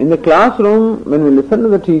in the classroom when we listen to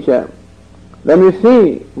the teacher, then we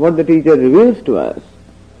see what the teacher reveals to us.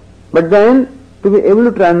 But then to be able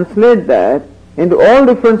to translate that into all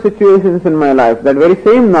different situations in my life, that very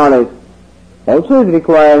same knowledge also is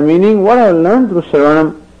required, meaning what I have learned through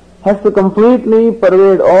Shravanam has to completely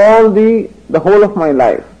pervade all the whole of my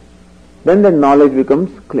life. Then that knowledge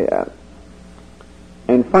becomes clear.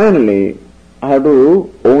 And finally, I have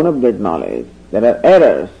to own up that knowledge. There are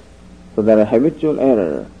errors. So there are habitual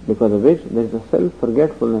errors, because of which there is a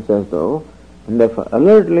self-forgetfulness as though, and therefore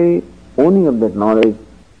alertly owning up that knowledge,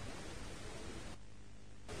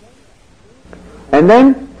 and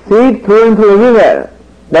then see it through and through everywhere.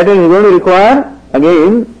 That is going to require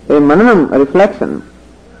again a mananam, a reflection.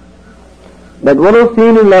 that what was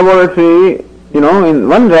seen in laboratory, in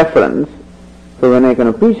one reference, so when I can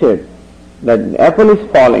appreciate that apple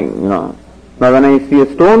is falling, now when I see a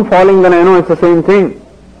stone falling, then I know it's the same thing.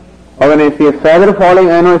 Or when I see a feather falling,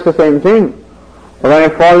 I know it's the same thing. Or when I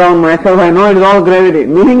fall down myself, I know it is all gravity.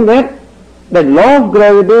 Meaning that law of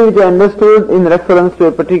gravity which I understood in reference to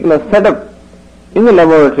a particular setup in the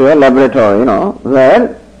laboratory,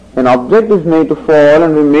 where an object is made to fall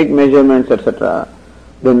and we make measurements, etc.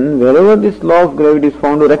 Then wherever this law of gravity is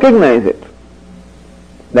found, to recognize it.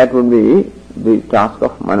 That would be the task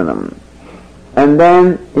of mananam. And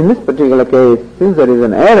then in this particular case, since there is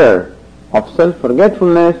an error of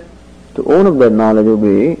self-forgetfulness, to own up that knowledge will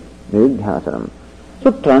be nididhyasanam.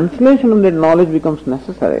 So translation of that knowledge becomes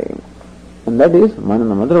necessary, and that is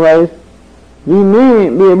mananam. Otherwise, we may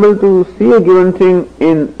be able to see a given thing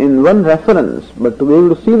in one reference, but to be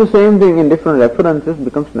able to see the same thing in different references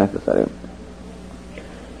becomes necessary.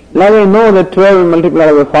 Like I know that 12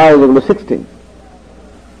 multiplied by 5 is equal to 16.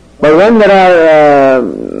 But when there are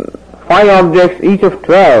 5 objects, each of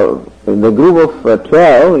 12, in the group of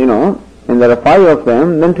 12, and there are 5 of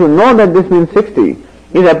them, then to know that this means 60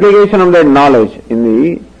 is application of that knowledge in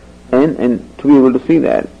the and to be able to see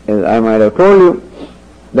that. As I might have told you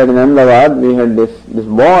that in Ahmedabad we had this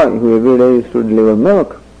boy who every day used to deliver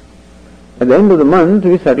milk. At the end of the month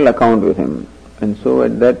we settled account with him, and so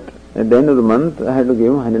at the end of the month I had to give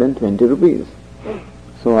him 120 rupees.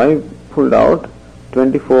 So I pulled out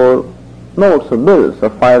 24 notes or bills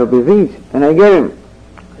of 5 rupees each, and I gave him.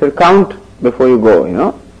 I said, count before you go,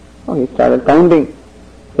 Oh, he started counting.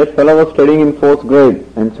 That fellow was studying in 4th grade,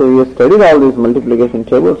 and so he has studied all these multiplication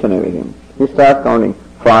tables and everything. He starts counting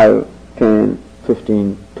 5, 10,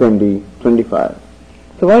 15, 20, 25.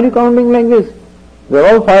 So why are you counting like this? They're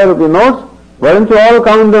all 5 rupee notes. Why don't you all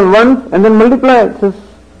count them once and then multiply it? Says,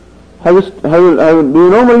 do you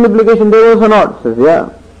know multiplication tables or not? Says, yeah.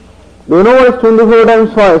 Do you know what is 24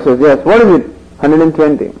 times 5? Says, yes. What is it?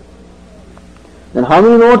 120. Then how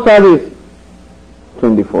many notes are these?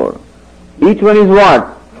 24. Each one is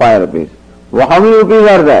what? 5 rupees. Well, how many rupees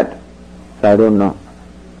are that? So I don't know.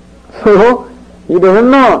 So he doesn't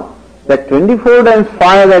know that 24 times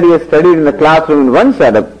 5 that he has studied in the classroom in one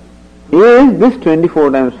setup is this 24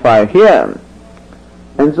 times 5 here.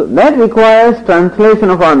 And so that requires translation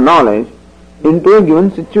of our knowledge into a given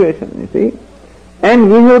situation, you see. And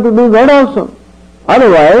we have to do that also.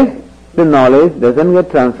 Otherwise, the knowledge doesn't get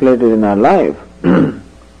translated in our life.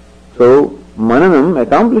 So mananam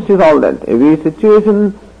accomplishes all that. Every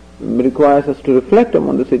situation requires us to reflect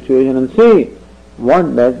upon the situation and see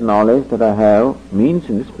what that knowledge that I have means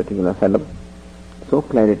in this particular setup. So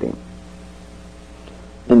clarity.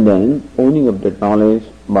 And then owning up that knowledge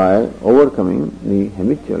by overcoming the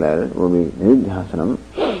habitual error will be nididhyasanam.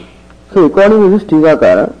 So according to this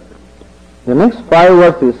Tigakara, the next 5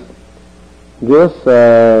 verses give us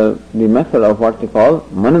the method of what they call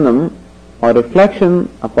mananam, or reflection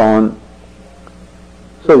upon.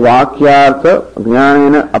 So vakyartha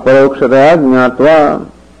jnanena aparokshadaya jnatva,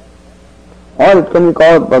 or it can be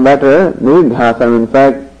called better nididhyasanam in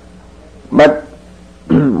fact, but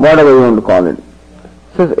whatever you want to call it.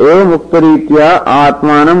 It says eva muktaritya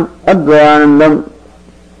atmanam advayanandam.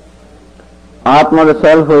 Atma, the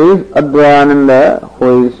self who is advayananda,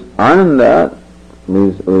 who is ananda, who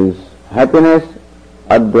is happiness,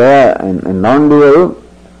 advaya and non-dual.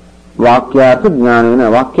 Vakyartha jnanena.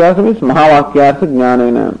 Vakyartha means mahavakyartha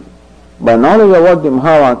jnanena. By knowledge of what the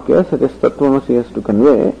mahavakya, such as Tattvamasi, has to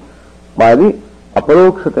convey, by the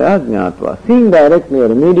aparokshataya jnatva, seeing directly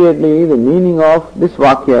or immediately the meaning of this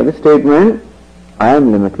vakya, this statement, I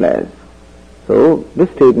am limitless. So this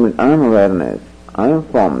statement, I am awareness, I am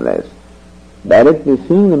formless. Directly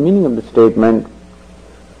seeing the meaning of the statement,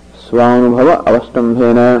 svanubhava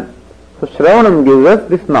avastambhena. So Shravanam gives us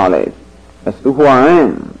this knowledge as to who I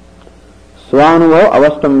am. Svanubhava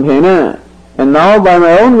avastambhena. And now by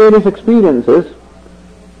my own various experiences,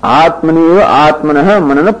 atmaniva atmanaha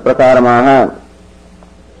manana prakaramaha.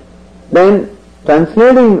 Then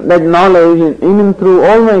translating that knowledge in and through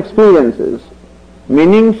all my experiences,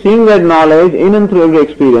 meaning seeing that knowledge in and through every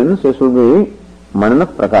experience, this will be manana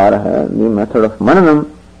prakaraha, the method of mananam.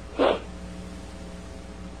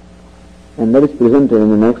 And that is presented in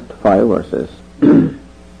the next 5 verses.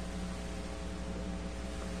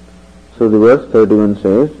 So the verse 31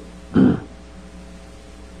 says,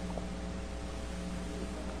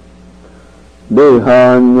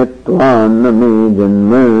 Dehanyatvan me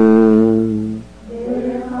janma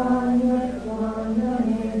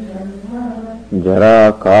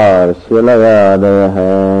Jara karsyalayadayah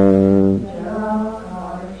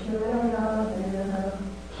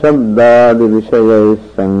शब्दादि विषय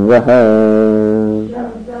संगः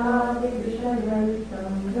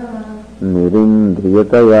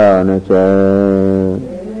निरिंद्रियतया न च।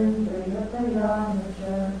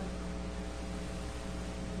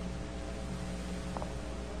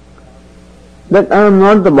 That I am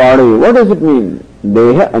not the body. What does it mean?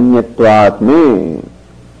 Deha anyatvat me.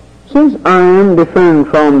 Since I am different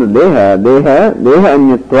from the deha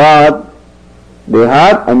anyatvat,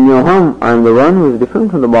 dehat anyoham, I am the one who is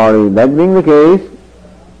different from the body. That being the case,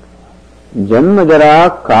 janma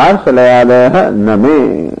jara karsalayadaha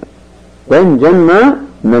name. Then janma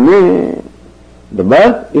name. The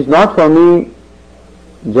birth is not for me.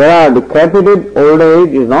 Jara, decrepit old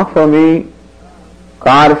age is not for me.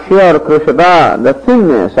 Karsya or krishata, the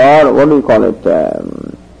thinness, or what do you call it,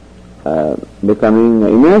 becoming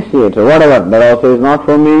emaciate or whatever, that also is not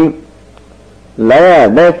for me. Laya,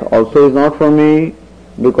 death also is not for me,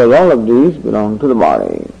 because all of these belong to the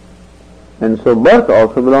body. And so birth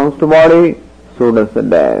also belongs to body, so does the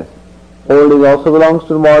death. Old age also belongs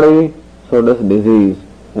to the body, so does disease.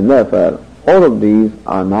 And therefore, all of these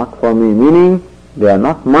are not for me, meaning they are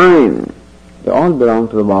not mine. They all belong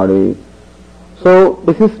to the body. So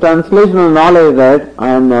this is translational knowledge that I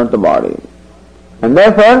am not the body. And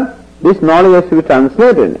therefore, this knowledge has to be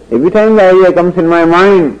translated. Every time the idea comes in my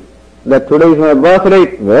mind that today is my birth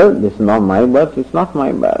date, well, this is not my birth, it's not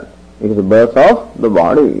my birth. It is the birth of the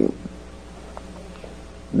body.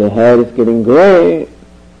 The hair is getting grey,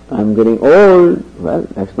 I am getting old, well,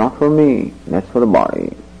 that's not for me, that's for the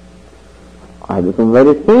body. I become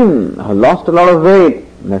very thin, I have lost a lot of weight,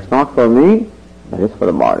 that's not for me, that is for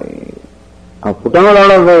the body. I put on a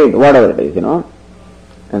lot of weight, whatever it is,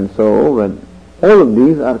 And so, when all of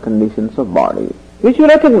these are conditions of body, which you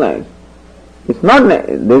recognize. It's not,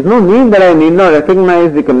 there is no need that I need not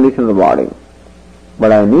recognize the condition of the body.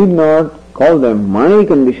 But I need not call them my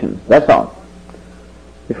conditions, that's all.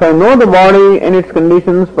 If I know the body and its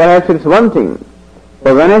conditions, perhaps it's one thing.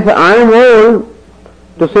 But when I say I am old,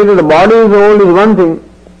 to say that the body is old is one thing,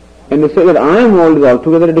 and to say that I am old is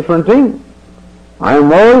altogether a different thing. I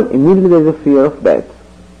am old, immediately there is a fear of death,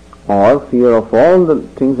 or fear of all the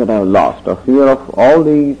things that I have lost, or fear of all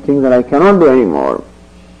the things that I cannot do anymore.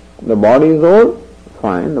 The body is old,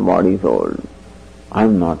 fine, the body is old. I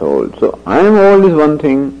am not old. So I am old is one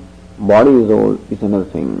thing, body is old is another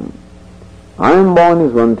thing. I am born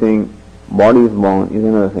is one thing, body is born is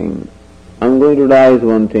another thing. I am going to die is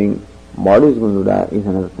one thing, body is going to die is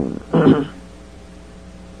another thing.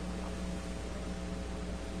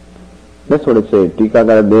 That's what it says.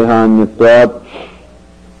 Tikakara dehanyatvat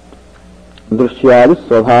drishyadi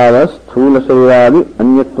svabhava sthula shariradi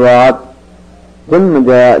anyatvat janma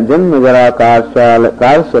jara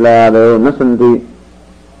karsalayadayo nasanti.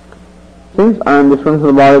 Since I am different from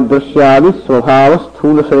the body, drishyadi svabhava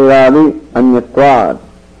sthula shariradi anyatvat.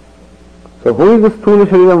 So who is the sthula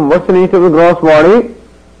shariram? What's the nature of the gross body?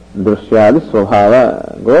 Drishyadi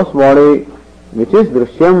svabhava. Gross body, which is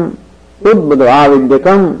drishyam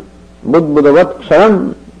udbudavavidyakam Buddhavat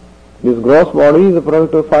ksharam. This gross body is a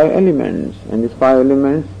product of 5 elements, and these 5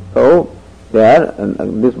 elements, so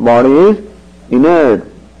this body is inert,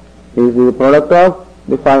 is the product of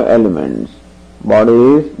the 5 elements. Body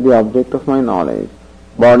is the object of my knowledge.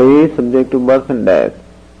 Body is subject to birth and death.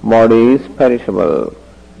 Body is perishable.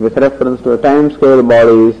 With reference to a time scale,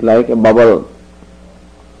 body is like a bubble.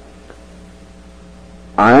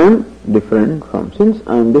 I am different from, since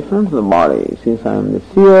I am different from the body, since I am the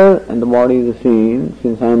seer and the body is the seen,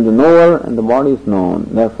 since I am the knower and the body is known,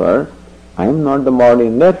 therefore I am not the body,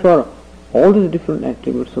 and therefore all these different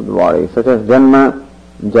attributes of the body, such as janma,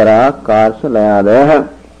 jara, karsha, layadaha,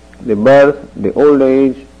 the birth, the old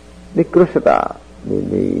age, the krishata,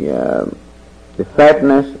 the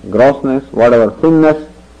fatness, grossness, whatever, thinness,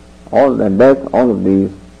 all the death, all of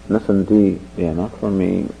these, nasanti, they are not for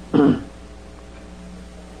me.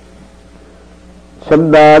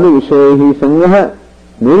 Shabdadi vishehi sangha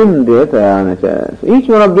nirindriyatayana. So each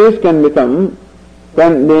one of these can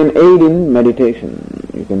then aid in meditation.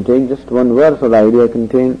 You can take just one verse or the idea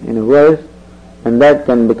contained in a verse, and that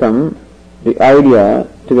can become the idea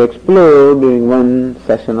to explore during one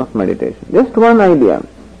session of meditation. Just one idea.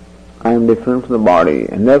 I am different from the body,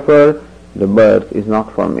 and therefore the birth is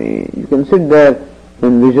not for me. You can sit there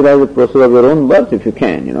and visualize the process of your own birth if you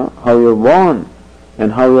can, how you are born and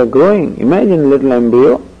how you are growing. Imagine little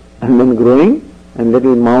embryo and then growing and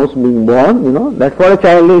little mouse being born, that's what a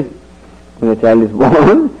child is. When a child is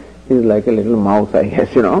born, he is like a little mouse, I guess,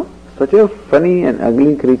 Such a funny and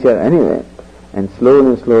ugly creature anyway. And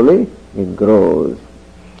slowly it grows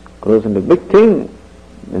into a big thing.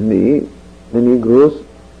 Then he grows,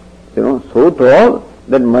 so tall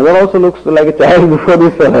that mother also looks like a child before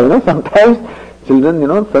this fellow. Sometimes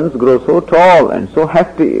children, sons grow so tall and so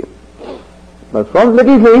hefty. But from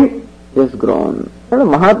little thing, he has grown. And a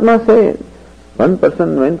Mahatma said, one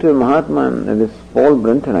person went to a Mahatma, and this Paul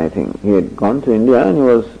Brenton, I think. He had gone to India and he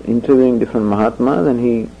was interviewing different Mahatmas, and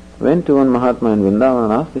he went to one Mahatma in Vrindavan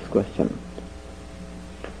and asked this question.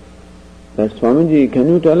 That Swamiji, can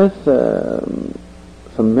you tell us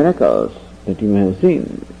some miracles that you may have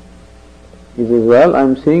seen? He says, well,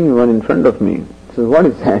 I'm seeing one in front of me. He says, what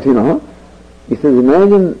is that, He says,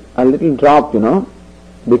 imagine a little drop,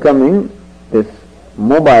 becoming this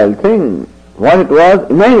mobile thing. What it was,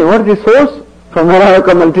 imagine what is the source from where I have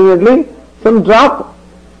come ultimately? Some drop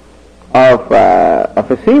of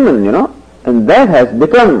a semen, and that has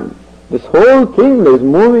become this whole thing that is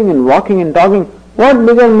moving and walking and talking. What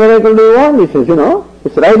bigger miracle do you want? He says,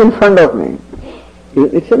 it's right in front of me.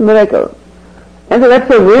 It's a miracle. And so that's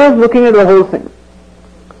a way of looking at the whole thing.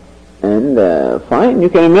 And fine, you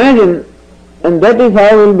can imagine, and that is how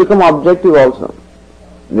it will become objective also.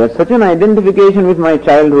 There's such an identification with my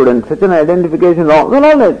childhood and such an identification, well,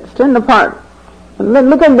 all that, stand apart. And then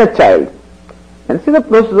look at that child and see the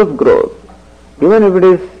process of growth. Even if it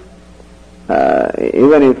is,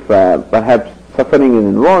 perhaps suffering is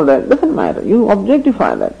involved, that doesn't matter. You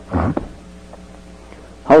objectify that.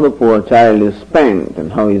 How the poor child is spanked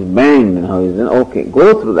and how he is banged and how he is, okay,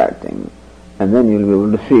 go through that thing. And then you'll be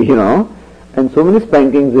able to see, and so many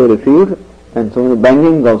spankings they received and so many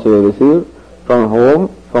bangings also they received from home,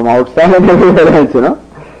 from outside and everywhere else,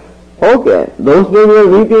 Okay, those days we were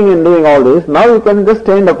weeping and doing all this, now you can just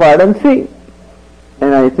stand apart and see.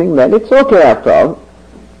 And I think that it's okay after all.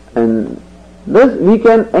 And thus we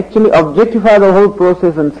can actually objectify the whole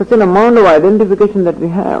process and such an amount of identification that we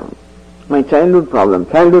have. My childhood problem.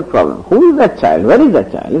 Who is that child? Where is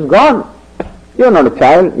that child? It's gone. You are not a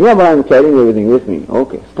child. Yeah, but I am carrying everything with me.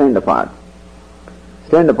 Okay, stand apart.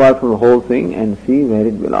 Stand apart from the whole thing and see where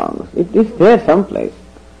it belongs. It is there someplace.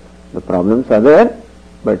 The problems are there,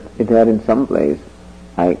 but they are in some place.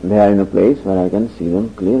 They are in a place where I can see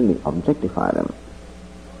them clearly, objectify them.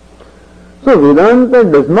 So Vedanta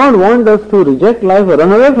does not want us to reject life or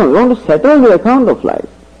run away from it. We want to settle the account of life.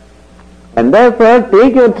 And therefore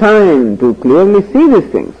take your time to clearly see these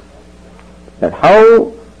things. That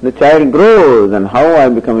how the child grows and how I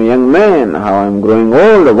become a young man, how I am growing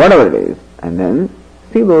old or whatever it is. And then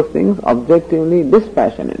see those things objectively,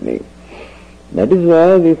 dispassionately. That is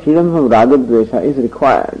where the freedom from raga-dvesha is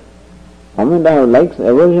required. The moment I have likes,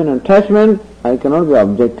 aversion, attachment, I cannot be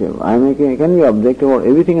objective. I can be objective about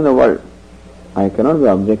everything in the world. I cannot be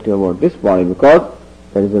objective about this body because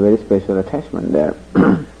there is a very special attachment there.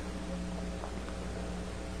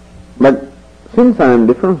 But since I am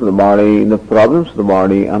different from the body, the problems of the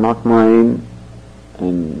body are not mine,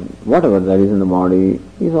 and whatever there is in the body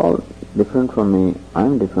is all different from me, I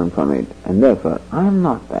am different from it, and therefore I am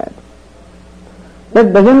not that.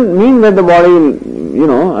 That doesn't mean that the body,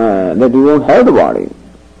 that you won't have the body.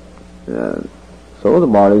 So the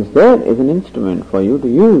body is there as an instrument for you to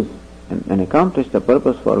use and accomplish the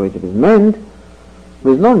purpose for which it is meant. It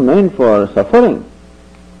is not meant for suffering.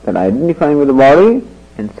 That identifying with the body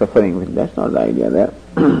and suffering with, that's not the idea there.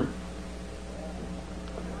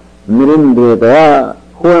 Nirindriyataya,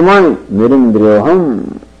 who am I?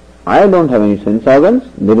 Nirindriyoham. I don't have any sense organs.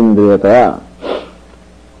 Nirindriyataya.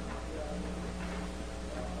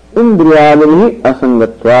 Indriyadini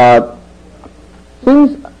asangatvat.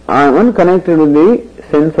 Since I am unconnected with the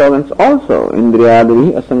sense organs also,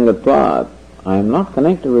 indriyadini asangatvat. I am not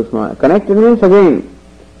connected with my... Connected means again,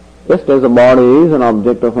 just as the body is an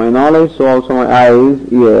object of my knowledge, so also my eyes,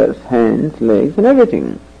 ears, hands, legs and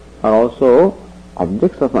everything are also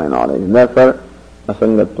objects of my knowledge. Therefore,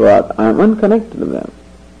 asangatvat, I am unconnected with them.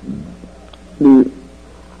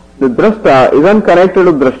 The drashta is unconnected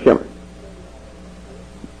to drashyam.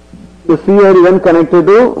 The seer is unconnected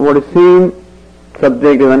to what is seen,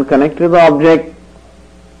 subject is unconnected to the object.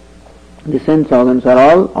 The sense organs are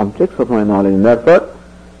all objects of my knowledge, and therefore,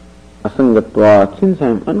 asangatva, since I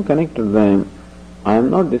am unconnected to them, I am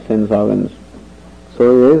not the sense organs.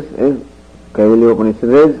 So is Kaivalya Upanishad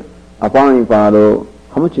says, apani pado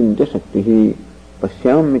hamachintya shaktihi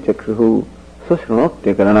pasyami chakshuhu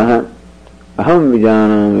sushrunotya karanaha aham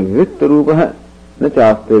vijanami vivikta rupaha na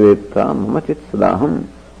chaste vetta mamachit sadaham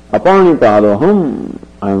apani pado ham.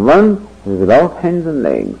 I am one without hands and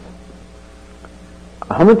legs.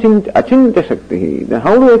 Achintya shaktihi. Then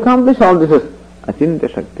how do I accomplish all this? Achintya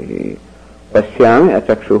shaktihi. Pasyami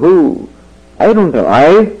achakshuhu. I don't have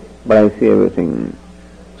eyes, but I see everything.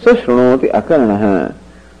 Sashrunoti akaranaha.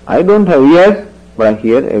 I don't have ears, but I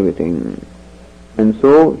hear everything. And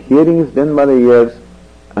so hearing is done by the ears,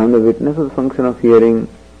 I am the witness of the function of hearing,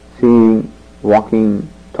 seeing, walking,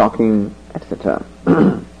 talking, etc.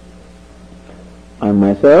 I am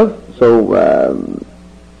myself, so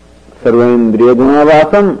Sarvendriya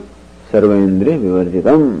Gunavasam, Sarvendriya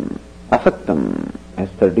Vivarjitam, Asaktam. As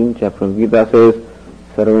 13th chapter of Gita says,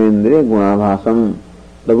 Sarvendriya Gunavasam,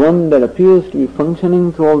 the one that appears to be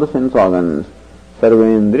functioning through all the sense organs,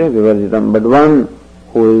 Sarvendriya Vivarjitam, but one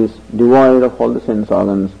who is devoid of all the sense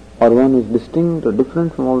organs, or one who is distinct or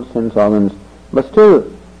different from all the sense organs, but still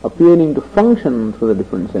appearing to function through the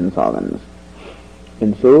different sense organs.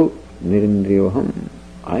 And so, Nirindriyoham,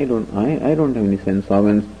 I don't have any sense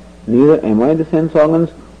organs, neither am I the sense organs,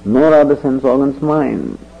 nor are the sense organs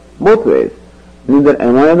mine. Both ways. Neither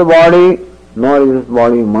am I the body, nor is this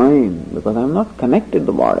body mine, because I am not connected to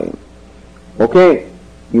the body. Okay,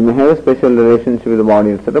 you may have a special relationship with the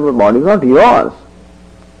body, etc., but the body is not yours.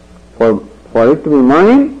 For it to be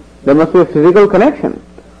mine, there must be a physical connection.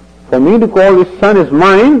 For me to call this sun is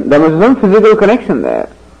mine, there must be some physical connection there.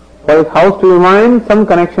 For this house to be mine, some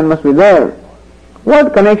connection must be there.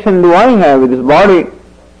 What connection do I have with this body?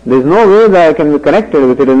 There is no way that I can be connected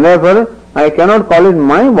with it, and therefore I cannot call it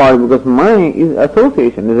my body, because my is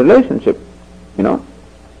association, is relationship, you know.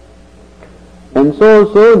 And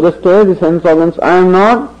so just as the sense organs,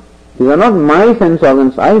 these are not my sense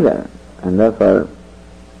organs either, and therefore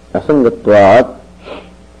asangatvat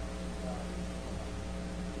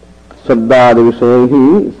Shabdadi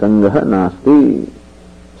Vishayahi Sangaha Nasti,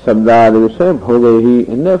 Shabdadi Vishaya Bhogahi,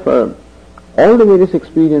 and therefore all the various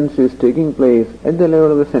experiences taking place at the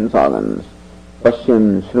level of the sense organs,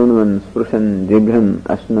 Pashyan, Shrunuvan, Sprushan, Jibhan,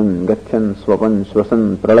 Ashnan, Gachan, Swapan,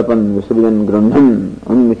 Shwasan, Pralapan, Visudhan, Grundhan,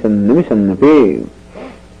 Unmishan, Nimishan, Nape.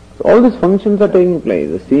 So all these functions are taking place,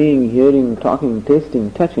 the seeing, hearing, talking, tasting,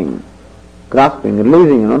 touching, grasping,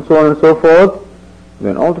 releasing, and so on and so forth.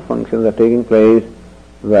 When all the functions are taking place,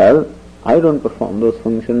 well, I don't perform those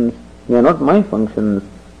functions, they are not my functions,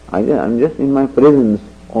 I'm just in my presence,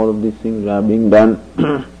 all of these things are being done.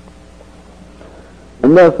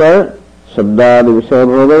 And therefore, Shabdadi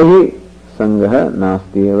Vishabhogahi Sangaha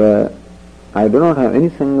Nastiyava, I do not have any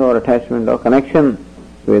sangha or attachment or connection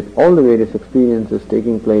with all the various experiences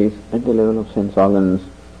taking place at the level of sense organs.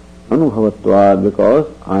 Anubhavatvad, because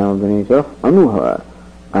I am of the nature of Anubhava.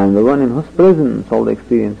 I am the one in whose presence all the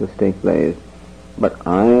experiences take place. But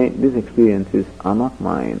these experiences are not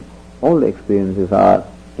mine. All the experiences are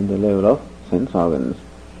in the level of sense organs.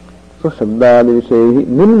 So Shabdadi Vishayahi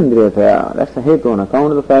Nirindriyataya, that's the hetu on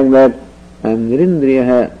account of the fact that I am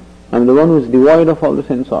Nirindriyaha, I am the one who is devoid of all the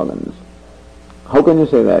sense organs. How can you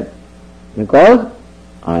say that? Because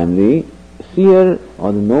I am the seer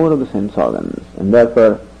or the knower of the sense organs, and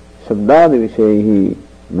therefore Shabdadi Vishayahi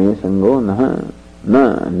Me Sango Naha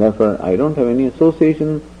Na, and therefore I don't have any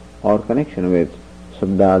association or connection with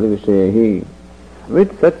Shabdadi Vishayahi,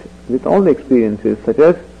 with all the experiences such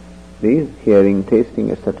as these hearing, tasting,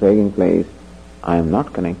 etc. taking place. I am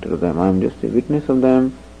not connected to them, I am just a witness of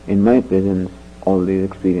them. In my presence, all these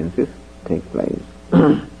experiences take place.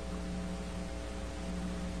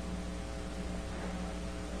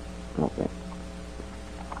 Okay.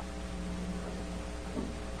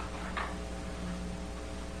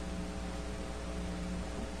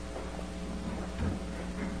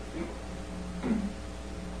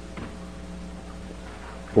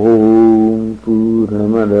 Om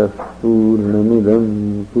Purnamada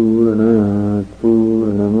Purnamidam Purnat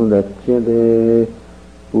Purnamudachyate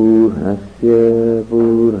Purnasya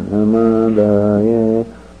Purnamadaya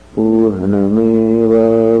Purnameva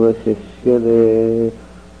Vasishyate.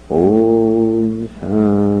 Om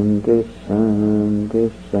Shanti Shanti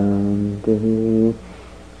Shanti.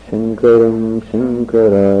 Shankaram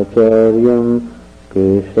Shankaracharyam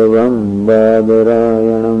Keshavam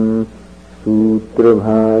Badarayanam Sutra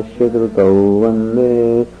Bhashya Krutau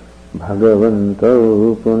Vande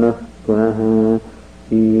Bhagavantau Punah Punah.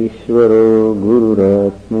 Ishvaro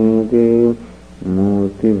Gururatmeti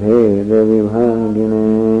Murti Bheda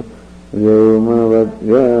Vibhagine Vyomavad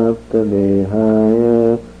Vyapta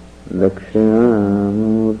Dehaya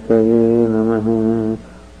Dakshinamurtaye Namaha.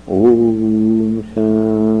 Om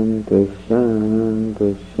Shanti Shanti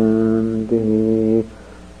Shanti.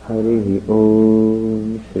 Hari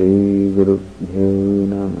Om Shri Gurubhyo